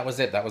was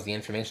it. That was the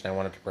information I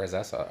wanted to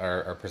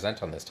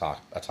present on this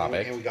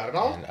topic. And we got it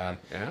all? And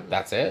Yeah.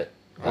 that's it.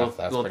 Well,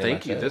 That's well, pretty thank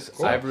much you. it. This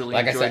Cool. I've really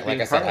like I enjoyed said, being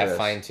like I said, part of I've this.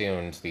 fine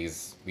tuned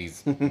these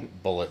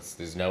bullets,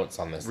 these notes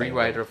on this thing.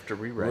 Rewrite after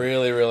rewrite.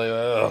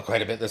 Really,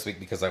 quite a bit this week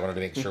because I wanted to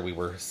make sure we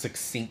were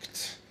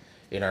succinct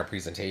in our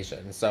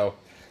presentation. So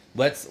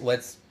let's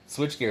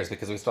switch gears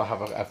because we still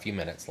have a few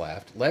minutes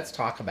left. Let's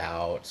talk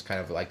about kind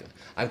of like,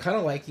 I'm kind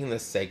of liking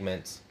this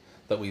segment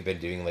that we've been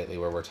doing lately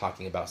where we're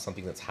talking about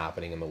something that's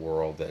happening in the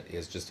world that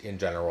is just in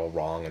general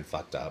wrong and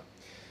fucked up,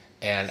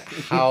 and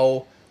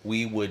how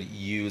we would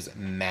use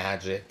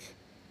magic,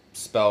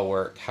 spell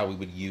work, how we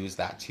would use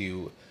that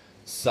to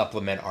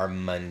supplement our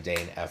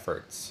mundane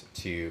efforts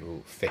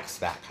to fix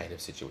that kind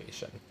of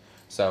situation.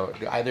 So,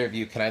 can either of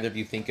you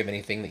think of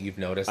anything that you've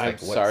noticed? I'm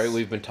what's- sorry,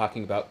 we've been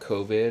talking about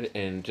COVID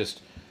and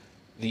just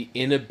the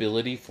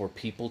inability for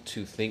people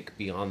to think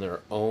beyond their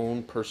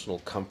own personal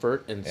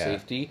comfort and Yeah.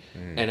 safety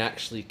and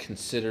actually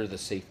consider the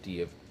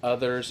safety of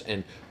others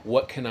and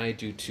what can I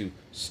do to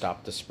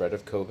stop the spread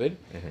of COVID?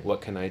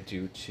 What can I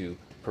do to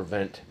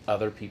prevent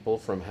other people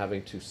from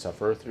having to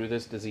suffer through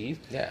this disease?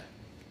 Yeah.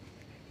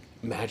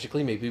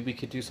 Magically, maybe we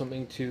could do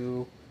something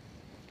to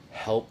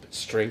help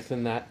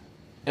strengthen that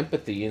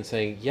empathy and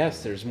saying,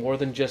 yes, there's more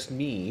than just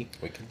me.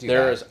 We could do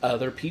There's that.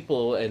 other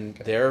people and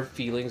their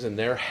feelings and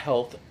their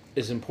health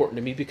is important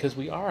to me because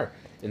we are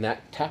in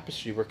that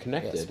tapestry. We're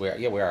connected. Yes, we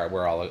are.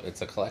 We're all.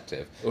 It's a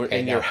collective.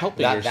 And now, you're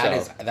helping that,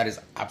 yourself. That is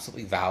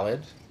absolutely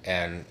valid.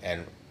 And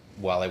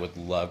while I would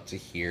love to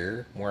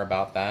hear more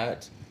about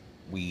that,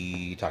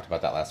 we talked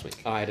about that last week.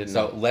 I didn't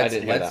So know. let's I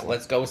didn't hear that one.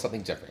 let's go with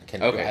something different.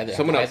 Can Okay, either,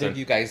 someone have else either then. of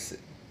you guys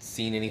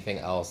seen anything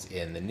else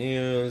in the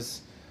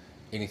news?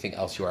 Anything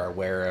else you are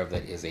aware of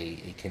that is a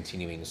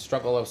continuing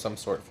struggle of some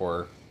sort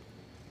for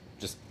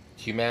just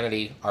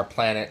humanity, our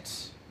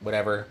planet,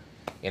 whatever?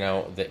 You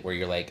know, that where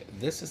you're like,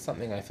 this is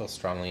something I feel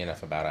strongly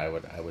enough about. I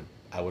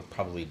would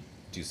probably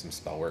do some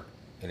spell work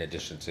in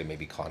addition to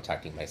maybe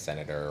contacting my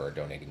senator or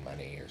donating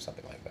money or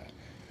something like that,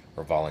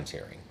 or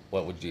volunteering.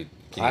 What would you?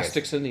 Can you guys-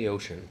 Plastics in the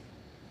ocean.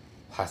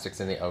 Plastics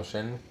in the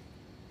ocean.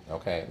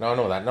 Okay.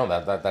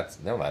 That's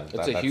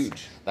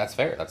huge. That's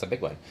fair. That's a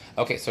big one.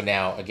 Okay, so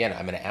now again,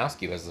 I'm going to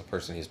ask you as the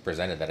person who's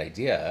presented that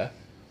idea,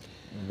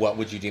 what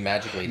would you do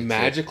magically?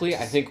 Magically,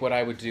 I think what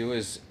I would do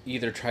is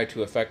either try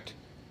to affect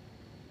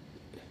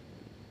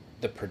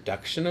the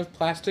production of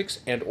plastics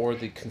and or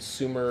the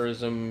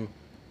consumerism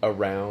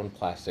around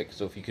plastic.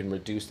 So if you can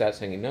reduce that,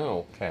 saying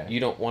no, Okay. you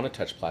don't want to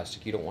touch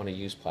plastic, you don't want to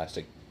use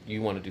plastic,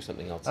 you want to do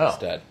something else Oh,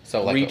 instead.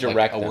 so like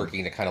redirect a them.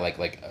 working to kind of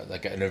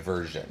like an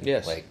aversion.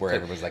 Yes. Like where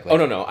everyone's like, oh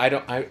no, I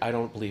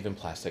don't believe in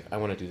plastic. I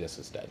want to do this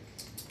instead.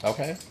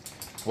 Okay.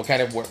 What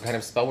kind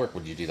of spell work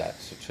would you do that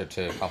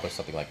to accomplish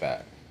something like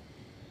that?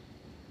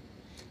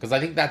 Because I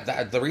think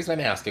that the reason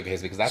I'm asking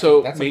is because that's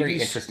a maybe very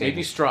interesting.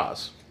 maybe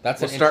straws. That's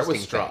we'll an start with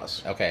interesting thing.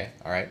 straws. Okay.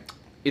 All right.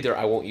 Either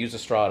I won't use a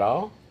straw at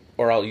all,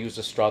 or I'll use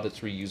a straw that's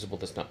reusable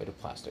that's not made of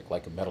plastic,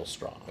 like a metal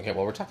straw. Okay.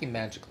 Well, we're talking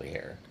magically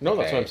here. No,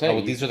 that's Okay. what I'm saying.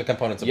 Oh, these are the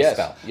components of Yes,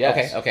 the spell.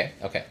 yes.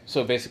 Okay.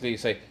 So basically, you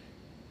say,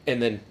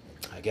 and then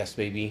I guess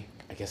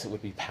it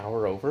would be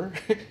power over.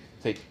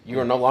 Say you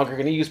are no longer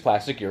going to use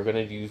plastic. You're going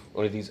to use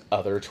one of these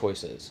other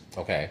choices.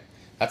 Okay.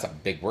 That's a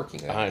big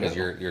working I because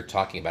know. you're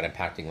talking about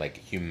impacting like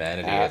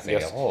humanity as a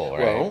Yes. whole,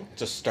 right? Well,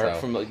 just start So,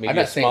 from like I'm maybe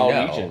not a saying small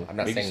no. region. I'm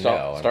not maybe saying start,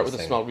 no. I'm Start just with a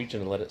saying- small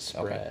region and let it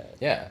spread. Okay.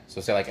 Yeah. So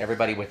say like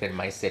everybody within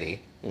my city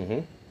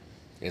Mm-hmm.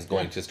 is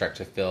going to start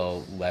to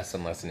feel less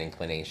and less an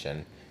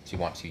inclination to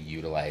want to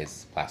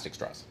utilize plastic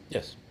straws.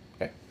 Yes.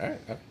 Okay. All right.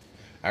 Okay.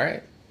 All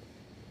right.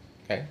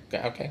 Okay.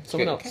 Okay.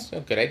 Someone Good. else.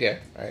 Okay. Good idea.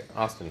 All right,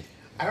 Austin.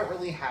 I don't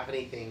really have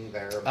anything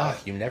there, Ah,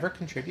 but, you never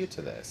contribute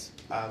to this.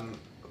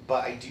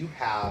 but I do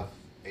have.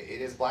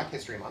 It is Black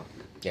History Month,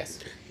 Yes.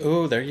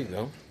 Oh, there you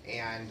go.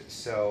 and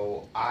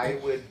so I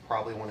would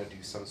probably want to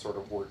do some sort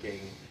of working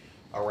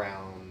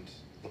around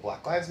the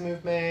Black Lives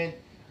Movement,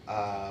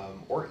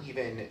 or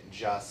even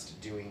just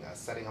doing a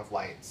setting of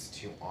lights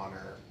to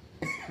honor.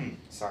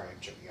 Sorry, I'm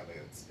choking up a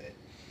good spit.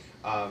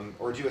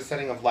 Or do a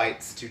setting of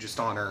lights to just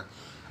honor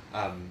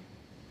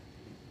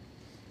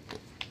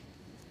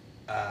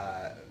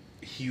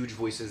huge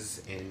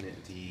voices in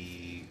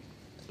the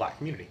Black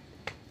community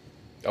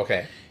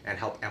Okay. and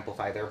help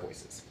amplify their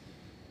voices.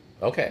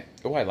 Okay.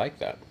 Oh, I like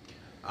that.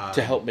 Um,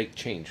 To help make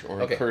change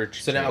or Okay.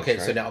 encourage. So now, change, okay.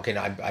 right? So now, okay.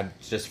 Now, I'm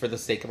just for the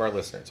sake of our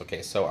listeners.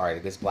 Okay. So all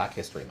right, this Black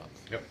History Month.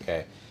 Yep.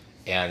 Okay.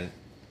 And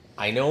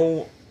I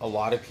know a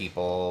lot of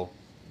people,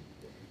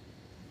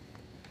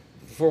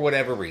 for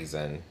whatever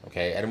reason,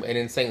 okay, and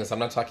in saying this, I'm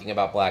not talking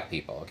about black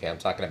people, okay, I'm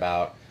talking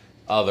about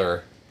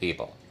other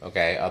people,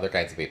 okay, other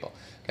kinds of people.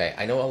 Okay,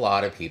 I know a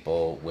lot of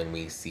people when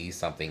we see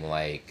something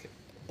like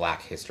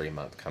Black History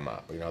Month come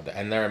up, you know,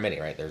 and there are many,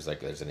 right? There's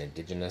an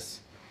Indigenous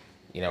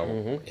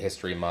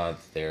History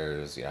Month.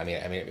 There's,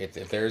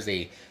 if there's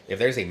a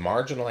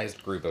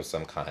marginalized group of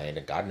some kind,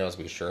 and God knows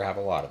we sure have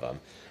a lot of them.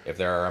 If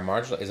there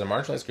are is a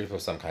marginalized group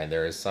of some kind,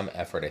 there is some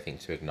effort, I think,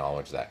 to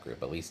acknowledge that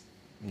group, at least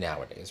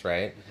nowadays,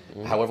 right?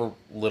 However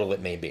little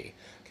it may be.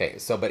 Okay,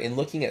 so but in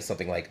looking at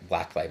something like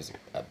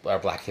or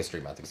Black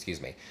History Month, excuse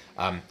me,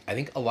 I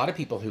think a lot of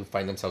people who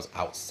find themselves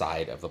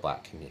outside of the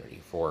Black community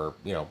for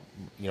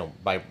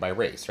by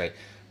race, right?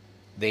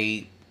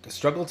 They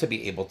struggle to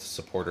be able to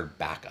support or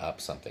back up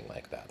something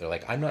like that. They're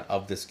like, I'm not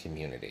of this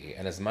community,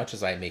 and as much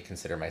as I may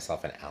consider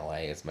myself an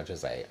ally, as much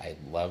as I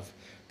love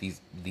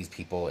these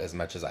people, as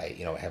much as I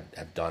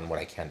have done what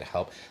I can to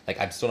help, like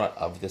I'm still not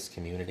of this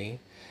community.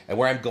 And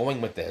where I'm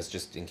going with this,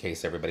 just in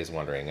case everybody's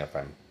wondering if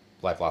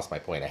I've lost my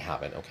point, I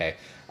haven't. Okay,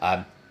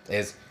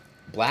 is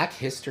Black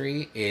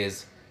history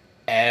is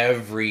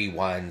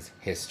everyone's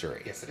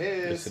history. Yes, it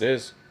is. Yes, it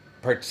is.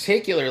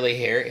 Particularly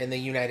here in the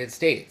United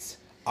States.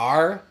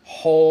 Our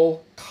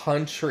whole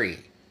country,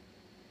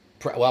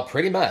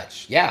 pretty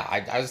much, yeah,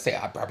 I would say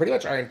pretty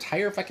much our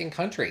entire fucking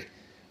country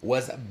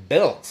was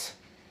built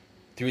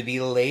through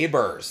the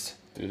labors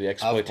Through the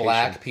exploitation of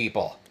Black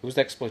people. Who's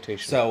the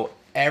exploitation? So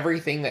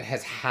everything that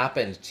has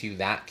happened to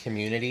that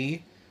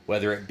community,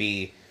 whether it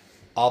be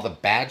all the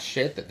bad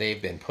shit that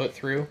they've been put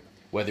through,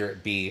 whether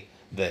it be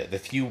the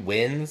few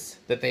wins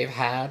that they've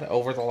had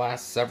over the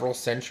last several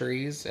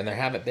centuries, and there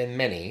haven't been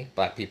many.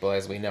 Black people,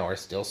 as we know, are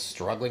still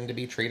struggling to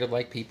be treated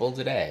like people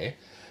today.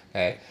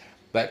 Okay,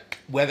 but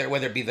whether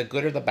it be the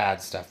good or the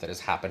bad stuff that has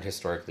happened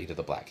historically to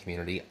the Black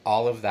community,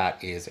 all of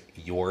that is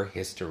your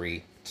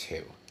history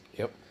too.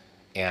 Yep.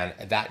 And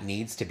that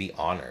needs to be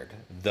honored.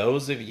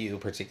 Those of you,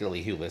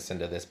 particularly who listen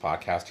to this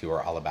podcast, who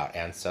are all about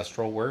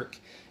ancestral work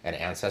and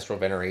ancestral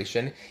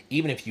veneration,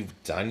 even if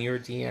you've done your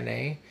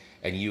DNA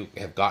and you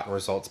have gotten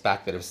results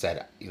back that have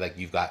said, like,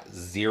 you've got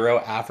 0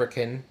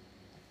 African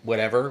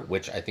whatever,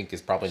 which I think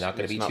is probably not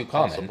going to be too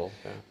common,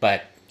 yeah.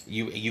 but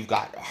you've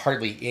got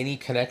hardly any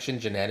connection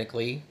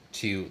genetically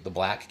to the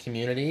Black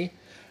community,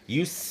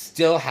 you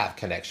still have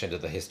connection to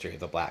the history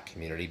of the Black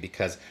community,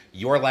 because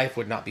your life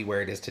would not be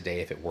where it is today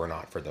if it were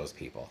not for those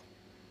people.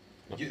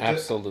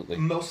 Absolutely.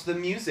 Most of the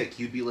music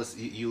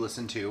you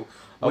listen to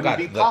Oh wouldn't God,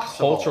 be the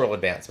possible. cultural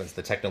advancements,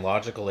 the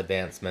technological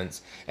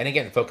advancements, and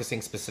again,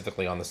 focusing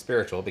specifically on the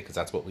spiritual, because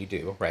that's what we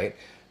do, right?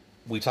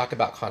 We talk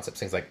about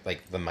concepts, things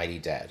like the mighty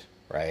dead,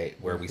 right?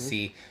 Where we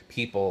see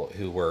people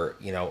who were,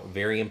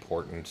 very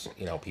important,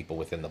 people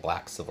within the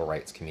Black civil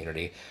rights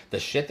community. The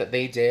shit that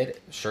they did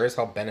sure as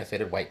hell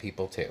benefited white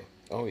people too.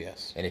 Oh,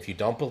 yes. And if you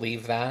don't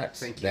believe that,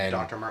 Thank you, then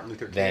Dr. Martin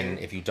Luther King. Then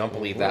if you don't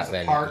believe Rosa that,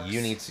 then Parks. you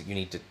need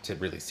to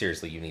really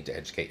seriously, you need to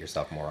educate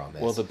yourself more on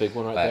this. Well, the big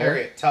one right But- there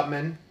Harriet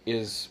Tubman.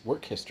 is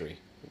work history.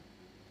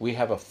 We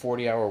have a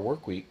 40-hour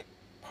work week,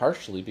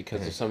 partially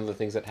because of some of the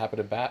things that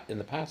happened in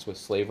the past with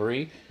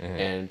slavery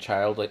and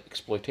child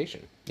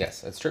exploitation.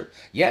 Yes, that's true.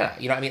 Yeah,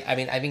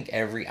 I think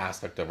every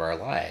aspect of our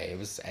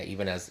lives,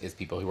 even as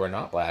people who are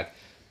not Black,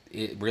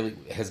 it really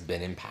has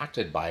been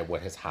impacted by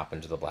what has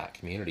happened to the Black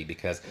community,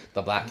 because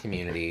the Black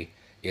community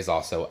is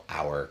also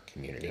our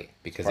community,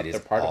 because it is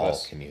they're part of all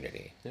us.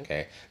 community.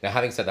 Okay. Now,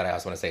 having said that, I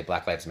also want to say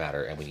Black Lives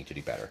Matter, and we need to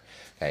do better.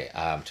 Okay,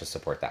 to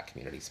support that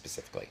community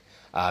specifically.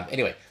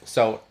 Anyway,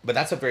 but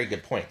that's a very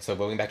good point. So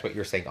going back to what you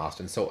were saying,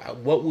 Austin. So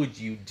what would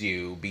you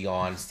do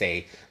beyond,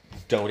 say,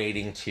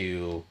 donating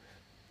to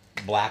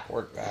Black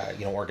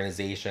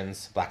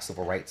organizations, Black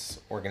civil rights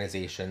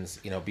organizations,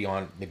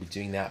 beyond maybe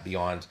doing that,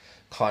 beyond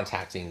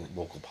contacting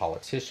local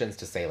politicians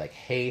to say, like,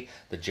 hey,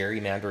 the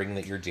gerrymandering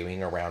that you're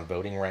doing around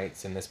voting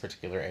rights in this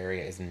particular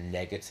area is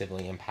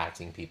negatively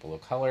impacting people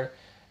of color,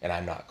 and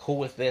I'm not cool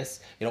with this,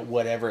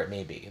 whatever it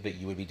may be that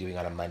you would be doing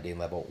on a mundane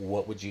level.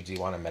 What would you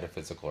do on a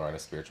metaphysical or on a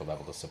spiritual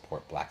level to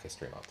support Black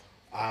History Month?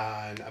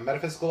 On a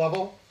metaphysical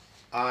level,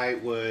 I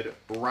would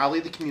rally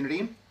the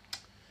community,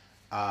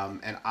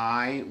 and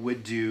I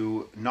would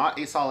do not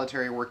a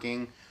solitary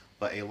working,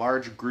 but a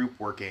large group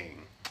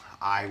working.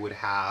 I'd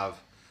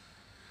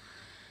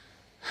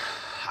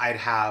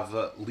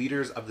have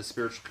leaders of the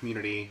spiritual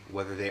community,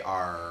 whether they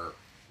are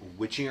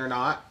witching or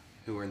not,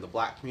 who are in the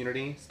Black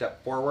community,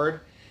 step forward,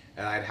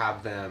 and I'd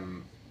have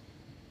them,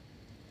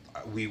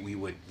 we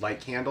would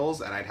light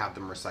candles, and I'd have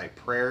them recite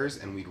prayers,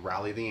 and we'd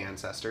rally the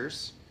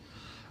ancestors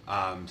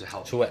to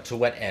help. To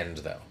what end,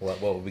 though?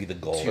 What would be the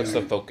goal? What's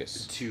the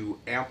focus? To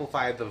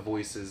amplify the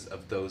voices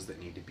of those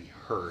that need to be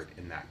heard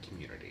in that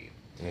community.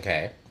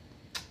 Okay.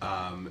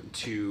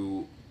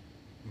 To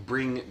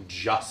bring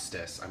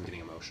justice. I'm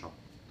getting emotional.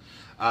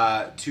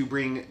 To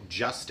bring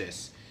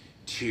justice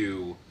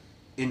to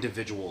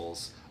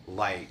individuals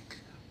like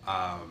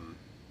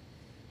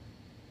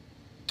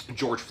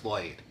George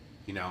Floyd,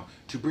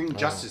 to bring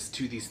justice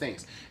to these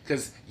things.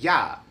 Because,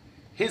 yeah,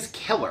 his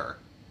killer,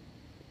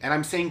 and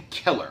I'm saying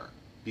killer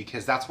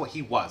because that's what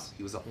he was.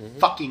 He was a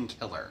fucking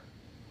killer.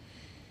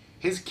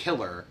 His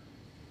killer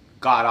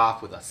got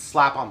off with a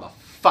slap on the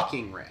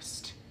fucking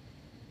wrist.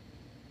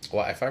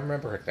 Well, if I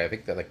remember correctly, I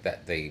think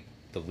that the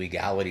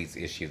legalities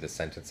issue, the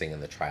sentencing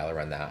and the trial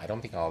around that, I don't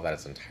think all of that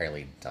is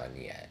entirely done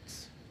yet.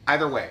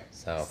 Either way,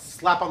 So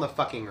slap on the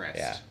fucking wrist.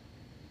 yeah.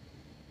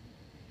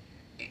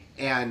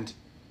 And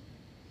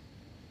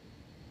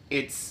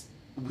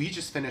we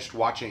just finished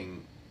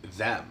watching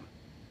Them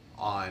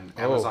on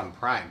Amazon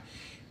Prime,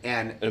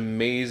 and An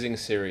amazing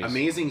series.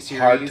 amazing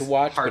series, Hard to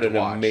watch, hard but to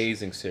an watch.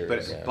 amazing series.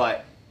 But Yeah.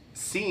 but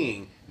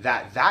seeing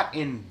that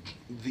in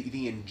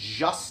the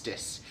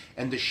injustice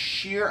and the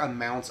sheer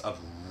amounts of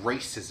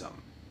racism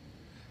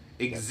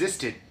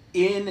existed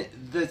in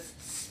the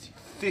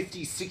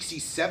 50s,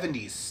 60s,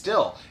 70s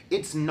still.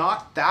 It's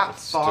not that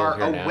It's still far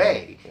here now.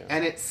 away, Yeah.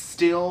 and it's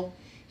still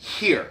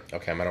here.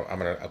 Okay, I'm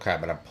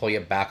gonna pull you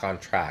back on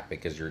track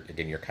because you're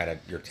tangent.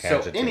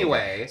 So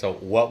anyway, so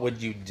what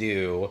would you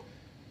do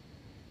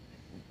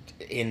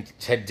in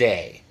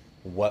today?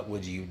 What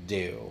would you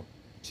do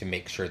to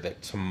make sure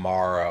that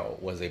tomorrow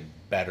was a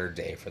better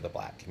day for the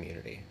Black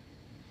community?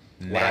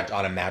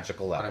 On a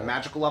magical level. on a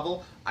magical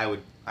level, I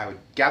would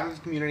gather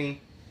the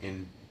community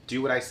and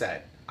do what I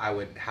said. I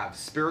would have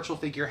spiritual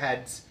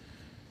figureheads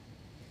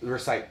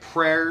recite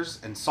prayers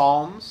and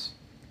psalms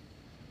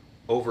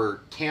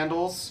over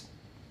candles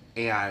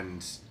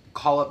and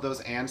call up those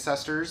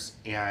ancestors,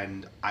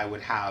 and I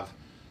would have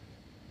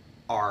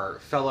our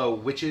fellow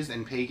witches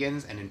and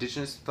pagans and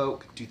indigenous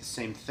folk do the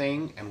same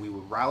thing, and we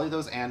would rally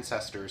those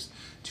ancestors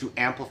to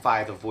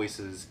amplify the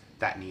voices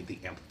that need the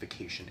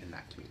amplification in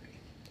that community.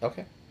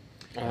 Okay.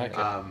 I like it.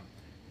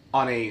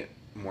 On a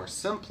more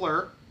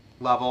simpler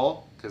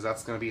level, because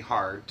that's going to be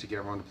hard to get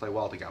everyone to play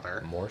well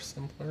together. More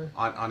simpler.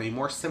 On a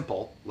more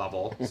simple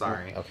level,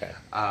 sorry. Okay.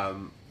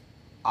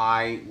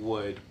 I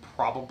would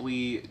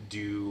probably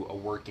do a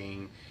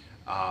working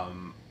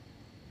on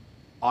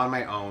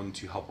my own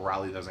to help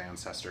rally those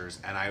ancestors,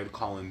 and I would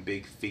call in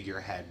big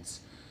figureheads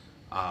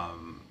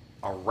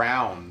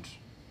around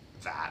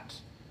that,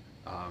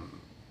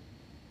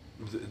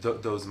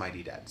 those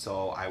mighty dead.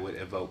 So I would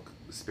evoke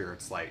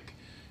spirits like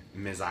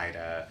Ms.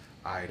 Ida.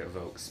 I'd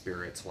evoke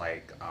spirits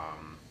like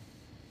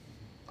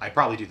I'd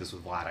probably do this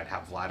with Vlad. I'd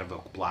have Vlad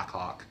evoke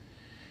Blackhawk,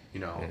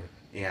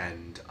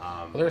 and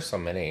Well, there's so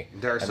many.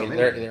 There are so many.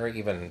 There are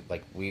even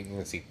we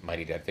even see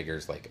mighty dead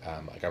figures like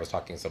I was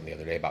talking to someone the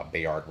other day about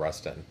Bayard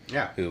Rustin.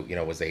 Yeah. Who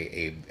was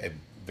a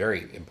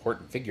very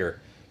important figure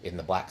in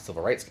the Black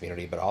civil rights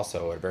community, but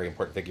also a very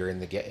important figure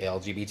in the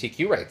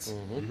LGBTQ rights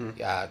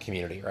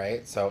community,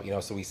 right? So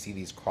so we see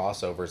these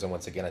crossovers, and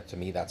once again, to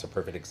me, that's a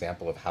perfect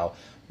example of how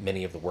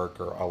many of the work,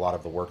 or a lot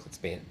of the work that's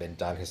been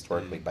done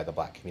historically by the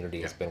Black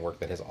community, has been work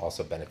that has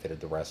also benefited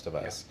the rest of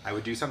us. I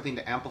would do something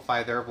to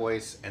amplify their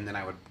voice, and then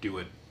I would do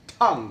a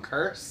tongue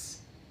curse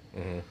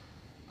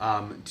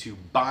to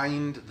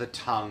bind the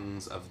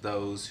tongues of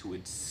those who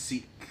would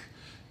seek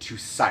to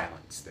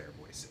silence their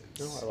voices.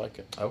 Oh, I like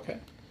it. Okay.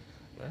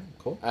 All right,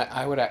 cool.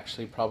 I would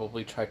actually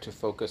probably try to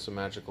focus a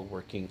magical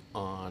working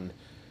on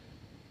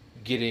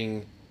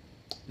getting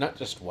not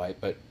just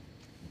white, but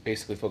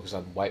basically focus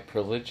on white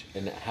privilege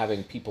and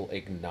having people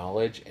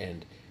acknowledge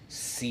and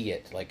see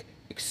it, like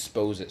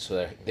expose it, so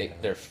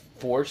that they're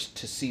forced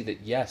to see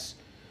that yes,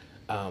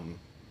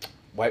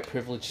 white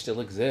privilege still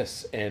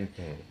exists, and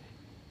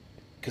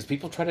because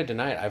people try to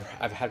deny it.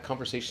 I've had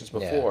conversations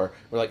before.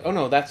 We're like, oh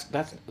no, that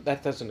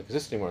doesn't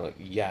exist anymore. Like,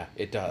 yeah,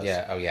 it does.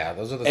 Yeah. Oh yeah.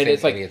 Those are the And same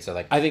it's like, idiots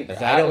that I think I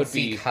that don't would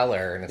see be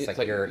color, and it's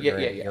like, you're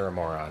a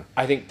moron.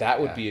 I think that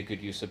would Yeah. be a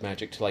good use of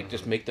magic to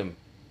just make them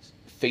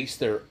face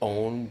their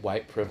own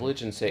white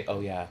privilege and say,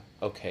 oh yeah,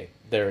 okay,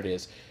 there it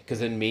is. Because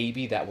then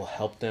maybe that will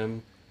help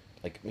them,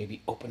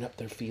 maybe open up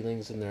their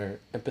feelings and their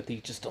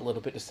empathy just a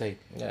little bit to say,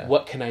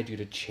 what can I do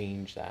to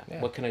change that?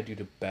 Yeah. What can I do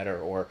to better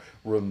or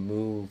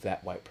remove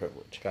that white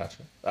privilege?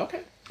 Gotcha.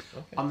 Okay.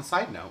 On the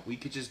side note, we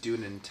could just do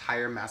an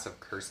entire massive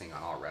cursing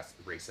on all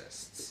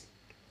racists.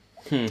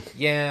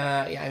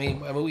 Yeah. I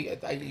mean,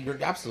 you're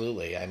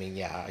absolutely. I mean,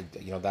 yeah.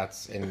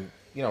 That's and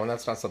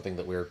that's not something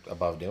that we're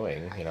above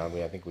doing.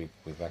 I think we've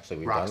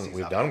Roxy's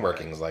done up for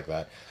workings it. like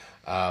that.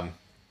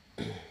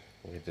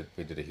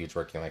 We did a huge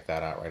working like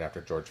that out right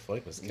after George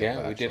Floyd was killed.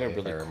 Yeah, we did a actually, if I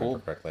really remember cool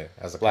correctly,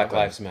 as a Black coven.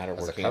 Lives Matter As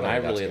a working, coven and I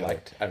we got really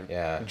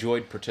together.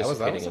 enjoyed participating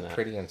that was in a that.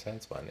 pretty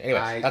intense one. Anyway,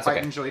 I that's quite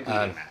okay. enjoyed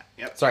leading that.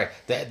 Yep. Sorry,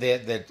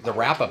 the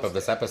wrap up of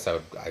this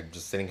episode. I'm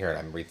just sitting here and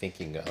I'm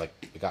rethinking.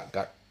 We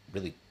got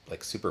really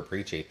super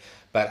preachy,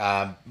 but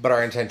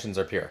our intentions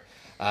are pure.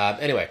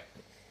 Anyway,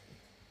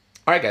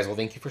 all right, guys. Well,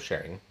 thank you for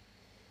sharing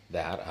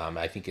that.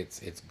 I think it's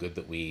good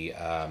that we,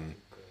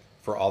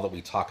 for all that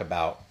we talk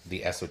about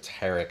the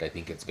esoteric, I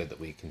think it's good that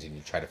we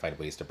continue to try to find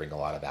ways to bring a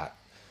lot of that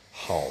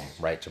home,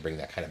 right? To bring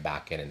that kind of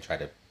back in and try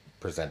to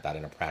present that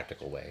in a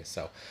practical way.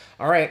 So,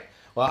 all right.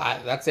 Well,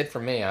 that's it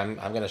for me. I'm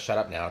going to shut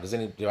up now.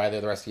 Do either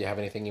of the rest of you have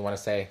anything you want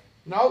to say?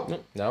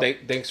 No. No?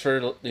 Thanks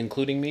for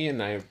including me,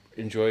 and I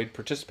enjoyed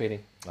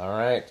participating. All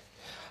right.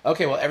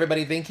 Okay, well,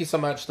 everybody, thank you so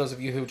much. Those of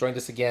you who joined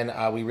us again,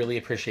 we really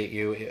appreciate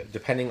you.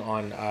 Depending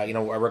on,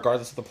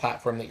 regardless of the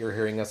platform that you're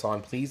hearing us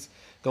on, please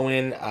go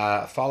in,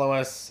 follow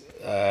us,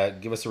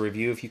 give us a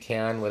review if you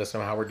can. Let us know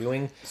how we're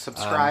doing.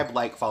 Subscribe,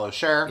 like, follow,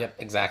 share. Yep,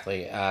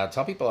 exactly.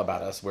 Tell people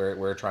about us.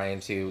 We're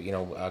trying to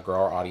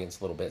grow our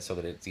audience a little bit so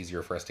that it's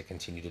easier for us to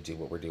continue to do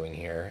what we're doing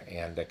here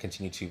and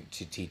continue to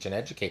teach and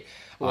educate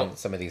on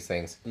some of these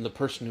things. And the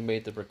person who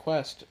made the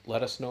request,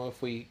 let us know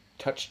if we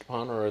touched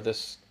upon or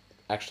this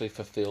actually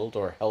fulfilled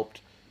or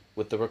helped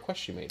with the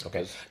request you made.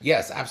 Okay.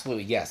 Yes,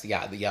 absolutely. Yes.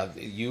 Yeah.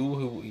 You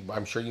who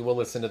I'm sure you will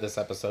listen to this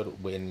episode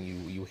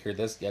when you hear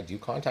this. Yeah, do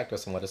contact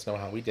us and let us know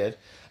how we did.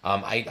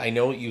 I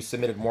know you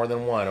submitted more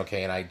than one.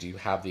 Okay, and I do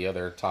have the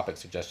other topic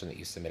suggestion that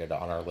you submitted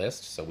on our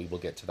list, so we will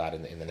get to that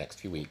in the next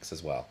few weeks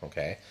as well.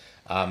 Okay.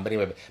 But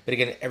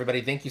again,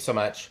 everybody, thank you so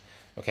much.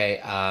 Okay,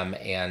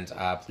 and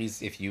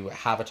please, if you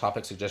have a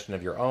topic suggestion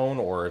of your own,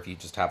 or if you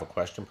just have a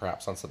question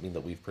perhaps on something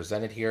that we've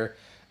presented here,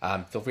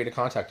 feel free to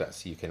contact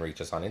us. You can reach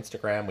us on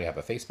Instagram. We have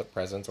a Facebook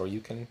presence, or you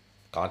can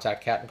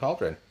contact Cat and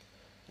Cauldron.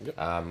 Yep.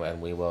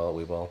 And we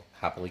will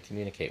happily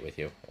communicate with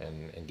you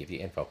and give you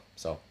info.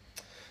 So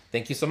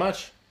thank you so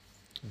much.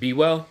 Be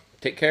well.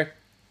 Take care.